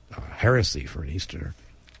heresy for an Easterner.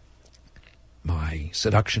 My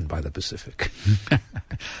seduction by the Pacific.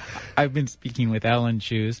 I've been speaking with Alan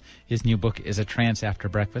Shoes. His new book is A Trance After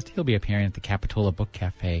Breakfast. He'll be appearing at the Capitola Book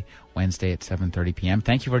Cafe Wednesday at 7:30 p.m.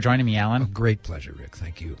 Thank you for joining me, Alan. A great pleasure, Rick.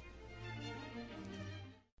 Thank you.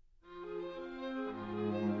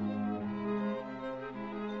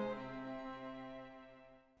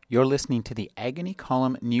 You're listening to the Agony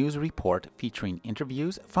Column News Report, featuring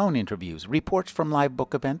interviews, phone interviews, reports from live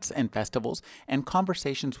book events and festivals, and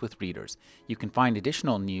conversations with readers. You can find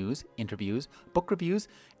additional news, interviews, book reviews,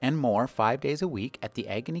 and more 5 days a week at the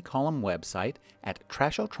Agony Column website at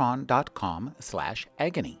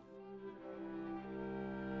trashotron.com/agony.